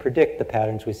significantly predict the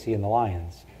patterns we see in the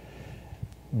lions.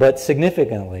 But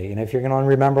significantly, and if you're going to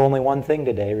remember only one thing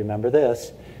today, remember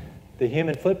this, the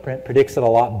human footprint predicts it a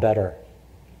lot better.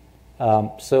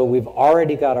 So we've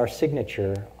already got our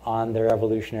signature on their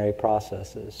evolutionary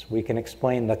processes. We can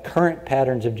explain the current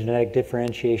patterns of genetic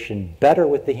differentiation better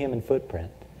with the human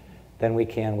footprint than we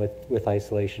can with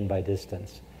isolation by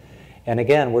distance. And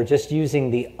again, we're just using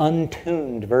the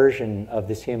untuned version of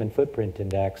this human footprint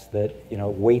index that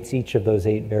weights each of those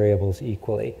 8 variables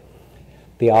equally.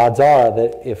 The odds are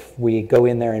that if we go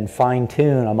in there and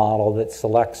fine-tune a model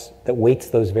that weights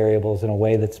those variables in a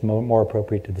way that's more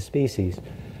appropriate to the species,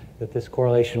 that this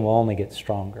correlation will only get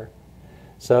stronger.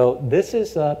 So this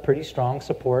is pretty strong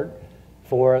support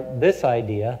for this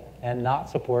idea and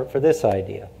not support for this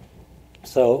idea.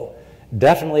 So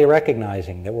definitely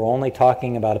recognizing that we're only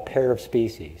talking about a pair of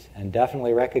species, and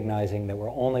definitely recognizing that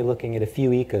we're only looking at a few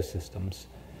ecosystems,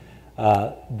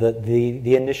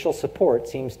 the initial support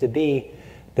seems to be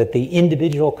that the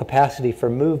individual capacity for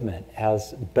movement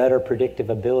has better predictive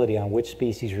ability on which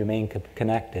species remain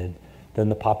connected than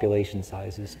the population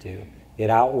sizes do. It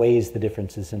outweighs the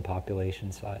differences in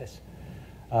population size.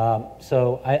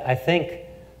 So I think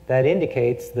that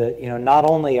indicates that not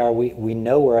only are we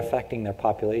know we're affecting their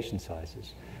population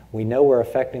sizes, we know we're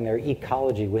affecting their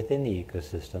ecology within the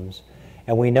ecosystems,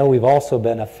 and we know we've also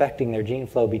been affecting their gene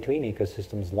flow between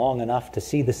ecosystems long enough to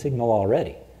see the signal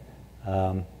already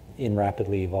in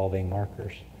rapidly evolving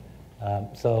markers.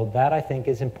 So that, I think,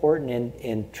 is important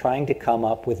in trying to come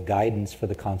up with guidance for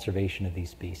the conservation of these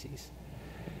species.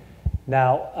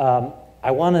 Now,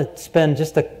 I want to spend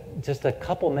just a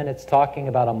couple minutes talking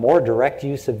about a more direct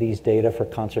use of these data for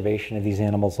conservation of these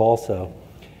animals also,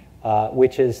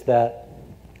 which is that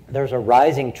there's a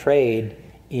rising trade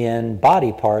in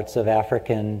body parts of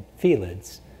African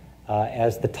felids.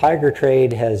 As the tiger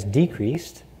trade has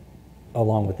decreased,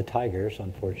 along with the tigers,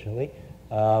 unfortunately,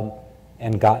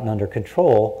 and gotten under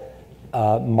control,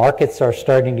 markets are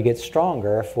starting to get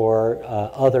stronger for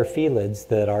other felids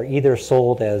that are either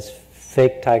sold as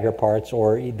fake tiger parts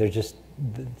or they're just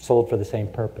sold for the same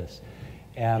purpose.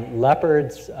 And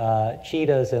leopards,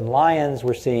 cheetahs, and lions,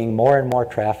 we're seeing more and more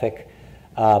traffic,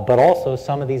 but also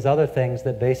some of these other things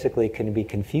that basically can be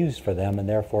confused for them and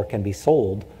therefore can be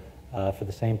sold for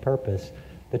the same purpose.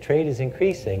 The trade is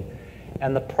increasing.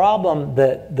 And the problem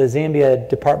that the Zambia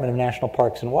Department of National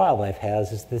Parks and Wildlife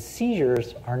has is the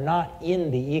seizures are not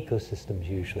in the ecosystems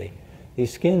usually.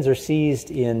 These skins are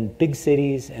seized in big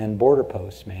cities and border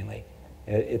posts mainly.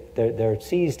 They're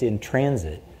seized in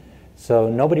transit. So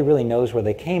nobody really knows where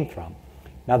they came from.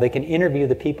 Now they can interview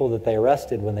the people that they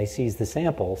arrested when they seize the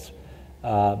samples,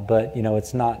 but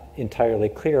it's not entirely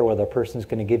clear whether a person's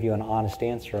going to give you an honest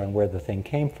answer on where the thing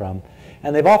came from.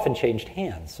 And they've often changed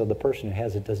hands, so the person who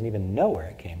has it doesn't even know where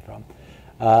it came from.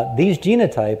 These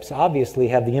genotypes obviously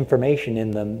have the information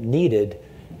in them needed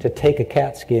to take a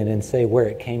cat skin and say where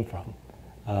it came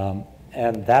from.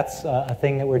 And that's a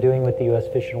thing that we're doing with the U.S.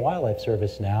 Fish and Wildlife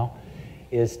Service now,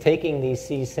 is taking these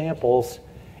seized samples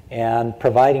and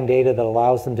providing data that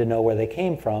allows them to know where they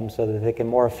came from so that they can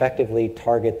more effectively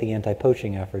target the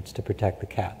anti-poaching efforts to protect the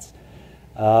cats.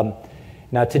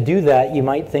 Now, to do that, you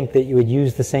might think that you would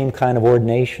use the same kind of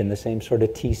ordination, the same sort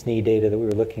of T-SNE data that we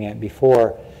were looking at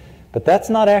before, but that's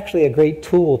not actually a great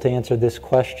tool to answer this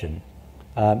question.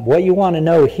 What you want to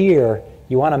know here,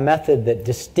 you want a method that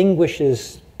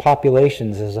distinguishes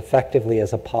populations as effectively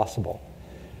as possible.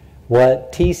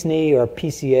 What T-SNE or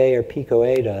PCA or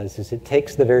PICO-A does is it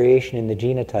takes the variation in the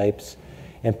genotypes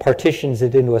and partitions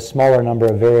it into a smaller number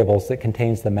of variables that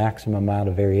contains the maximum amount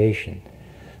of variation.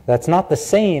 That's not the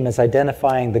same as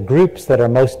identifying the groups that are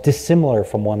most dissimilar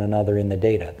from one another in the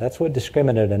data. That's what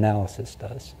discriminant analysis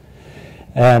does.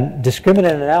 And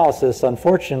discriminant analysis,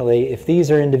 unfortunately, if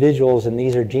these are individuals and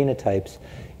these are genotypes,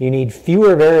 you need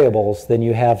fewer variables than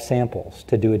you have samples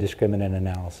to do a discriminant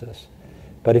analysis.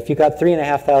 But if you've got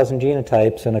 3,500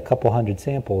 genotypes and a couple hundred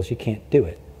samples, you can't do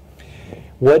it.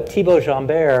 What Thibaut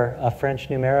Jambert, a French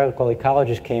numerical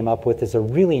ecologist, came up with is a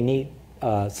really neat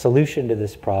solution to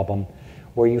this problem,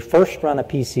 where you first run a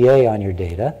PCA on your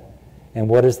data, and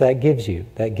what does that give you?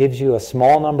 That gives you a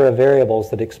small number of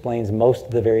variables that explains most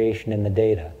of the variation in the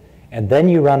data. And then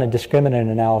you run a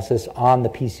discriminant analysis on the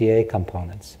PCA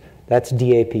components. That's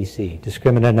DAPC,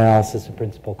 discriminant analysis of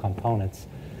principal components,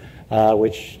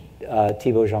 which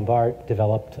Thibaut Jambert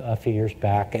developed a few years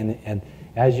back. And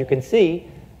as you can see,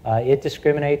 it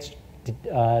discriminates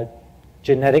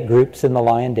genetic groups in the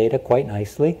lion data quite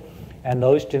nicely. And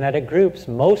those genetic groups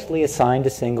mostly assigned to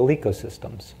single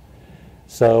ecosystems.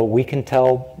 So we can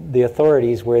tell the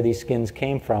authorities where these skins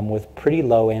came from with pretty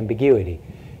low ambiguity.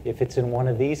 If it's in one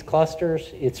of these clusters,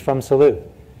 it's from Salu.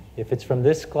 If it's from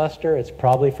this cluster, it's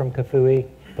probably from Kafui,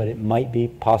 but it might be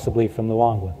possibly from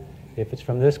Luangwa. If it's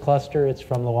from this cluster, it's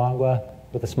from Luangwa,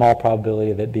 with a small probability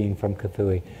of it being from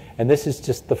Kafui. And this is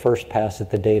just the first pass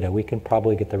at the data. We can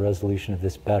probably get the resolution of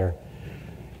this better.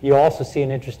 You also see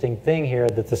an interesting thing here,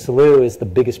 that the Salu is the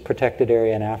biggest protected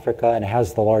area in Africa and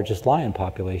has the largest lion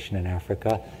population in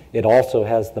Africa. It also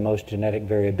has the most genetic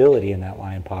variability in that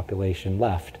lion population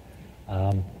left.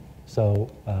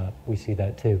 So we see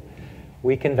that too.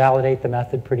 We can validate the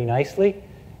method pretty nicely,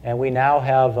 and we now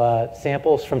have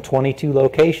samples from 22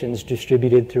 locations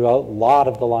distributed throughout a lot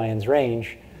of the lion's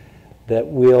range that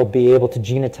we'll be able to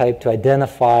genotype to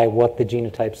identify what the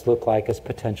genotypes look like as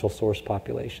potential source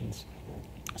populations.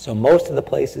 So most of the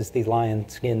places these lion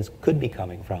skins could be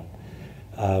coming from,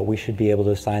 we should be able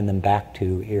to assign them back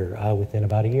to here within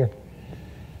about a year.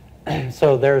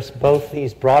 So there's both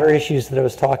these broader issues that I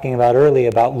was talking about earlier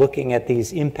about looking at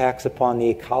these impacts upon the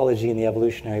ecology and the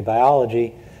evolutionary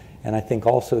biology, and I think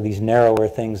also these narrower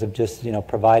things of just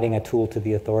providing a tool to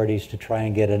the authorities to try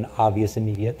and get an obvious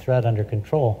immediate threat under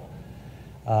control.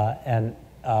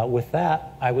 With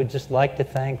that, I would just like to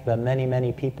thank the many,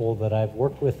 many people that I've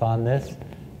worked with on this.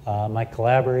 My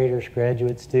collaborators,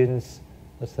 graduate students,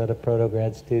 a set of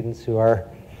proto-grad students who are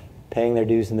paying their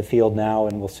dues in the field now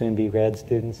and will soon be grad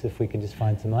students if we can just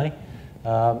find some money.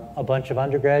 A bunch of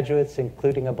undergraduates,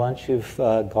 including a bunch who've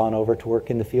gone over to work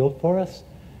in the field for us,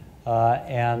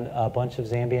 and a bunch of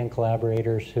Zambian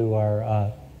collaborators who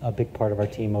are a big part of our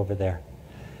team over there.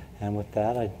 And with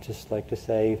that, I'd just like to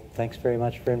say thanks very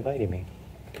much for inviting me.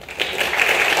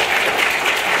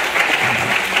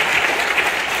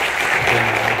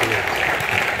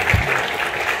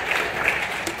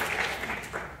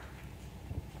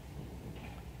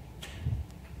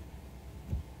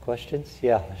 Questions?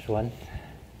 Yeah, there's one.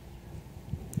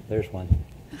 There's one.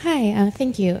 Hi,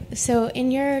 thank you. So in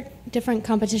your different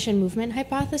competition movement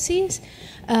hypotheses,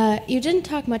 you didn't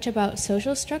talk much about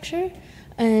social structure.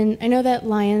 And I know that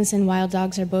lions and wild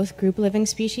dogs are both group living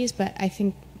species, but I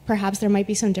think perhaps there might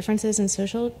be some differences in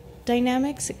social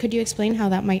dynamics. Could you explain how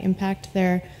that might impact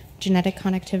their genetic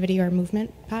connectivity or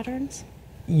movement patterns?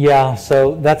 Yeah,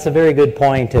 so that's a very good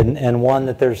point, and one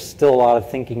that there's still a lot of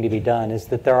thinking to be done, is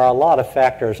that there are a lot of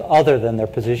factors other than their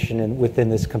position within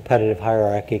this competitive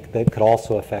hierarchy that could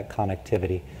also affect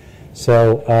connectivity.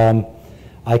 So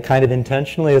I kind of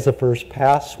intentionally, as a first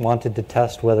pass, wanted to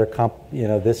test whether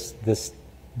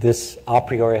this a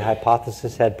priori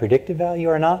hypothesis had predictive value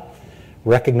or not,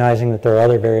 recognizing that there are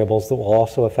other variables that will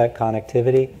also affect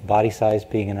connectivity, body size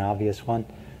being an obvious one.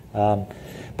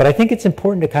 But I think it's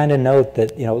important to kind of note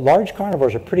that large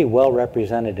carnivores are pretty well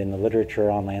represented in the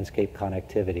literature on landscape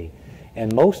connectivity.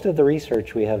 And most of the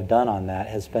research we have done on that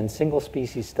has been single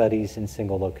species studies in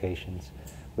single locations.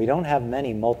 We don't have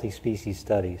many multi-species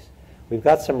studies. We've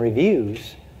got some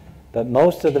reviews, but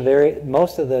most of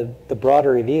the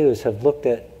broader reviews have looked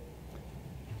at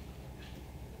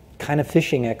kind of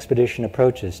fishing expedition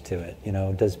approaches to it.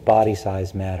 Does body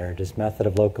size matter? Does method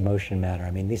of locomotion matter?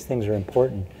 I mean, these things are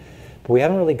important. But we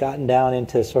haven't really gotten down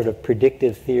into sort of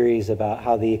predictive theories about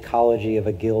how the ecology of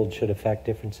a guild should affect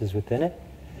differences within it.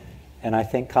 And I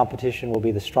think competition will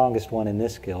be the strongest one in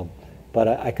this guild. But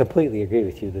I completely agree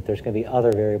with you that there's going to be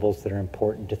other variables that are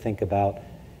important to think about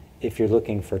if you're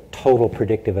looking for total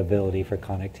predictive ability for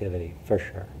connectivity, for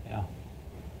sure. Yeah.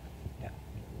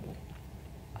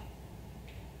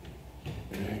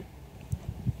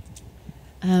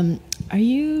 Are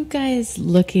you guys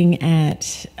looking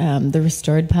at the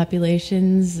restored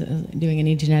populations, doing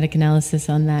any genetic analysis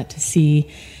on that to see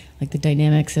like the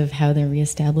dynamics of how they're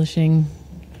reestablishing?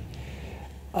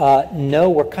 No,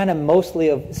 we're kind of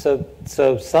mostly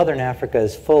so Southern Africa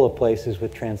is full of places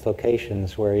with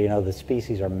translocations where the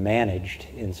species are managed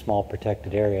in small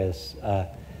protected areas.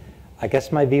 I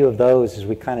guess my view of those is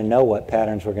we kind of know what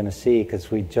patterns we're going to see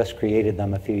because we just created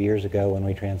them a few years ago when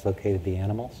we translocated the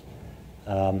animals.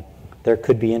 There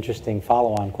could be interesting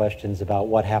follow-on questions about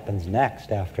what happens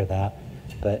next after that,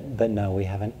 but no, we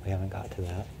haven't got to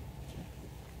that.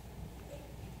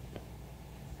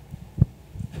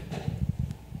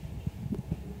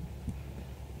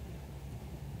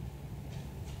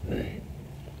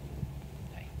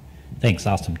 Thanks,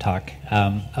 awesome talk.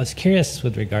 I was curious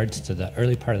with regards to the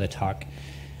early part of the talk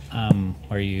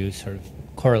where you sort of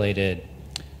correlated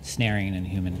snaring and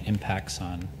human impacts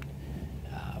on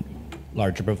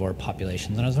large herbivore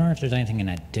populations. And I was wondering if there's anything in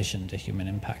addition to human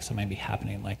impacts that might be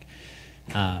happening, like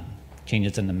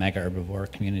changes in the mega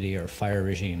herbivore community or fire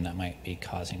regime that might be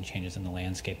causing changes in the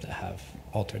landscape that have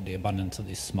altered the abundance of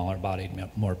these smaller bodied,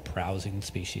 more browsing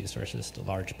species versus the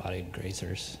large bodied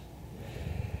grazers.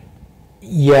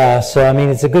 Yeah, so I mean,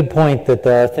 it's a good point that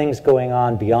there are things going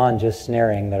on beyond just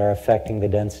snaring that are affecting the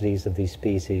densities of these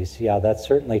species. Yeah, that's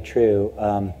certainly true.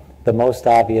 The most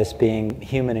obvious being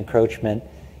human encroachment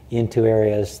into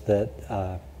areas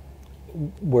that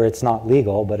where it's not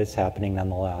legal, but it's happening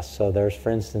nonetheless. So there's, for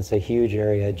instance, a huge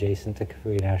area adjacent to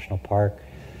Kafue National Park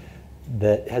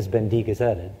that has been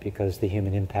degazetted because the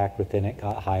human impact within it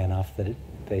got high enough that it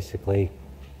basically,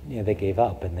 they gave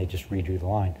up and they just redrew the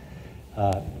line.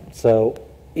 So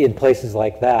in places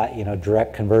like that,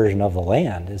 direct conversion of the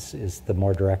land is the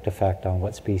more direct effect on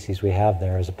what species we have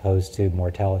there as opposed to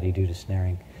mortality due to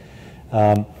snaring.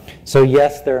 So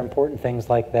yes, there are important things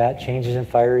like that. Changes in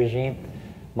fire regime.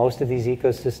 Most of these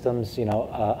ecosystems,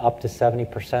 up to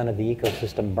 70% of the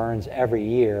ecosystem burns every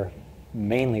year,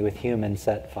 mainly with human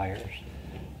set fires.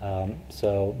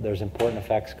 So there's important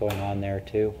effects going on there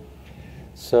too.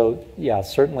 So yeah,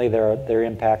 certainly there are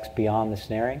impacts beyond the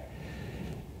snaring.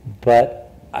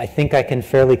 But I think I can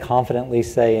fairly confidently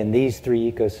say in these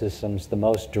three ecosystems, the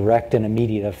most direct and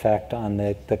immediate effect on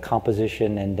the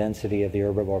composition and density of the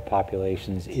herbivore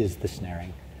populations is the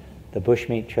snaring. The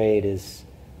bushmeat trade is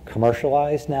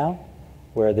commercialized now,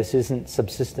 where this isn't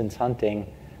subsistence hunting,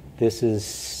 this is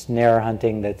snare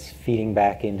hunting that's feeding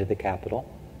back into the capital.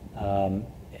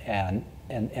 And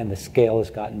the scale has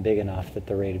gotten big enough that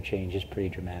the rate of change is pretty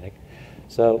dramatic.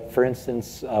 So, for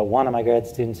instance, one of my grad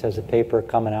students has a paper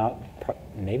coming out,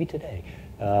 maybe today,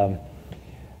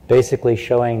 basically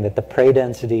showing that the prey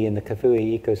density in the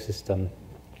Kafue ecosystem,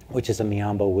 which is a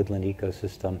Miambo woodland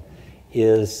ecosystem,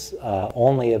 is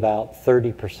only about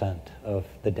 30% of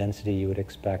the density you would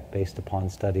expect based upon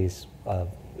studies of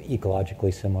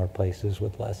ecologically similar places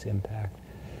with less impact.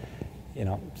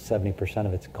 70%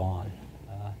 of it's gone,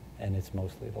 and it's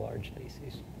mostly the large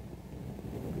species.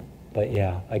 But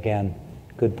yeah, again,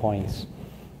 good points.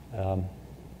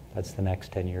 That's the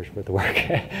next 10 years worth of work.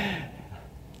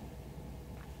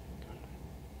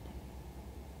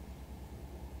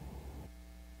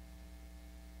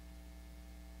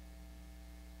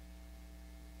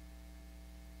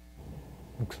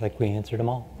 Looks like we answered them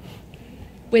all.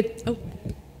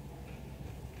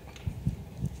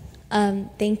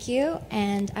 Thank you.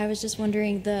 And I was just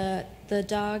wondering, the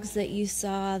dogs that you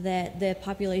saw that the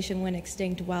population went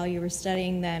extinct while you were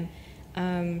studying them,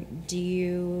 do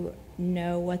you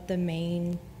know what the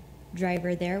main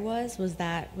driver there was? Was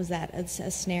that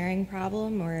a snaring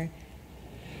problem, or?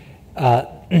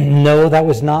 No, that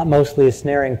was not mostly a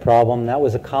snaring problem. That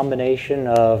was a combination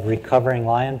of recovering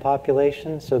lion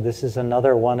populations. So this is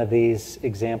another one of these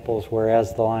examples where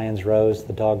as the lions rose,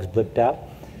 the dogs blipped out.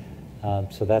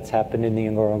 So that's happened in the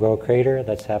Ngorongoro crater,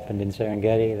 that's happened in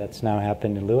Serengeti, that's now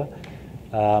happened in Lua,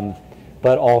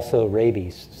 but also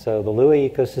rabies. So the Lua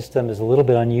ecosystem is a little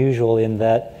bit unusual in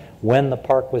that when the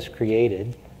park was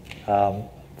created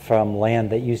from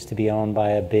land that used to be owned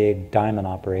by a big diamond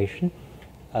operation,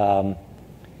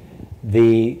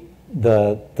 the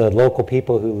local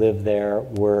people who lived there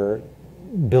were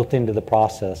built into the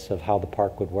process of how the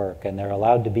park would work, and they're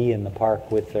allowed to be in the park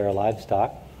with their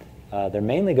livestock. They're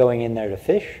mainly going in there to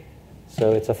fish,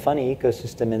 so it's a funny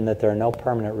ecosystem in that there are no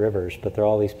permanent rivers, but there are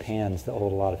all these pans that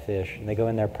hold a lot of fish, and they go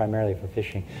in there primarily for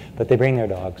fishing. But they bring their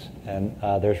dogs, and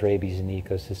there's rabies in the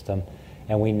ecosystem,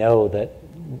 and we know that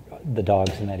the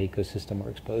dogs in that ecosystem were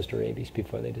exposed to rabies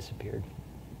before they disappeared.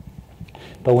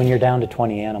 But when you're down to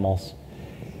 20 animals,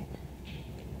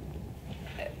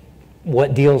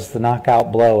 what deals the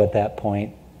knockout blow at that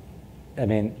point? I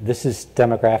mean, this is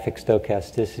demographic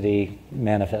stochasticity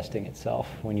manifesting itself.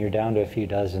 When you're down to a few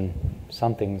dozen,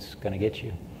 something's going to get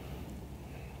you.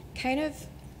 Kind of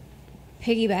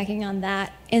piggybacking on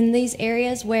that, in these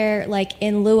areas where, like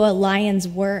in Lua, lions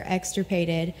were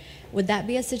extirpated, would that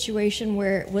be a situation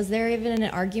where, was there even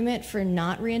an argument for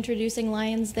not reintroducing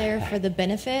lions there for the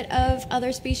benefit of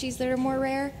other species that are more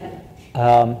rare?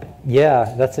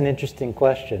 Yeah, that's an interesting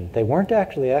question. They weren't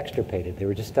actually extirpated. They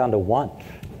were just down to one.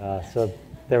 So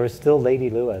there was still Lady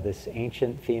Lua, this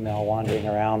ancient female wandering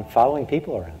around, following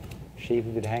people around. She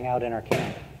would hang out in our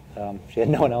camp. She had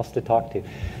no one else to talk to.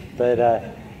 But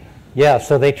yeah,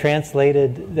 so they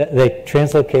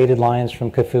translocated lions from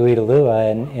Kafui to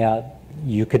Lua, and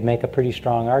you could make a pretty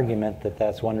strong argument that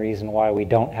that's one reason why we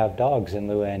don't have dogs in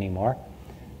Lua anymore.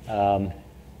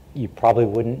 You probably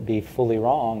wouldn't be fully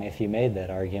wrong if you made that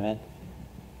argument.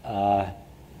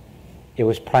 It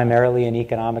was primarily an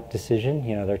economic decision.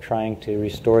 You know, they're trying to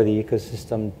restore the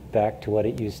ecosystem back to what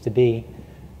it used to be,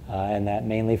 and that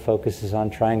mainly focuses on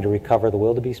trying to recover the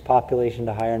wildebeest population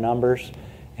to higher numbers,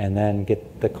 and then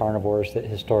get the carnivores that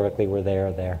historically were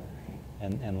there,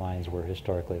 and lions were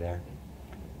historically there.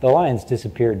 The lions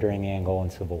disappeared during the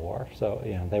Angolan Civil War, so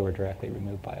you know they were directly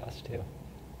removed by us too.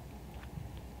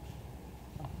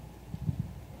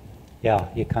 Yeah,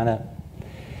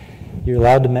 you're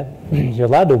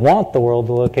allowed to want the world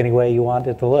to look any way you want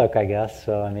it to look, I guess.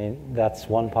 So I mean, that's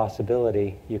one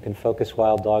possibility. You can focus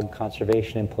wild dog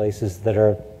conservation in places that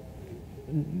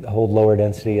hold lower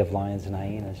density of lions and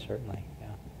hyenas, certainly. Yeah.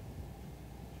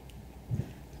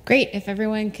 Great. If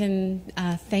everyone can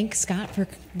thank Scott for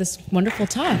this wonderful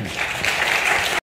talk.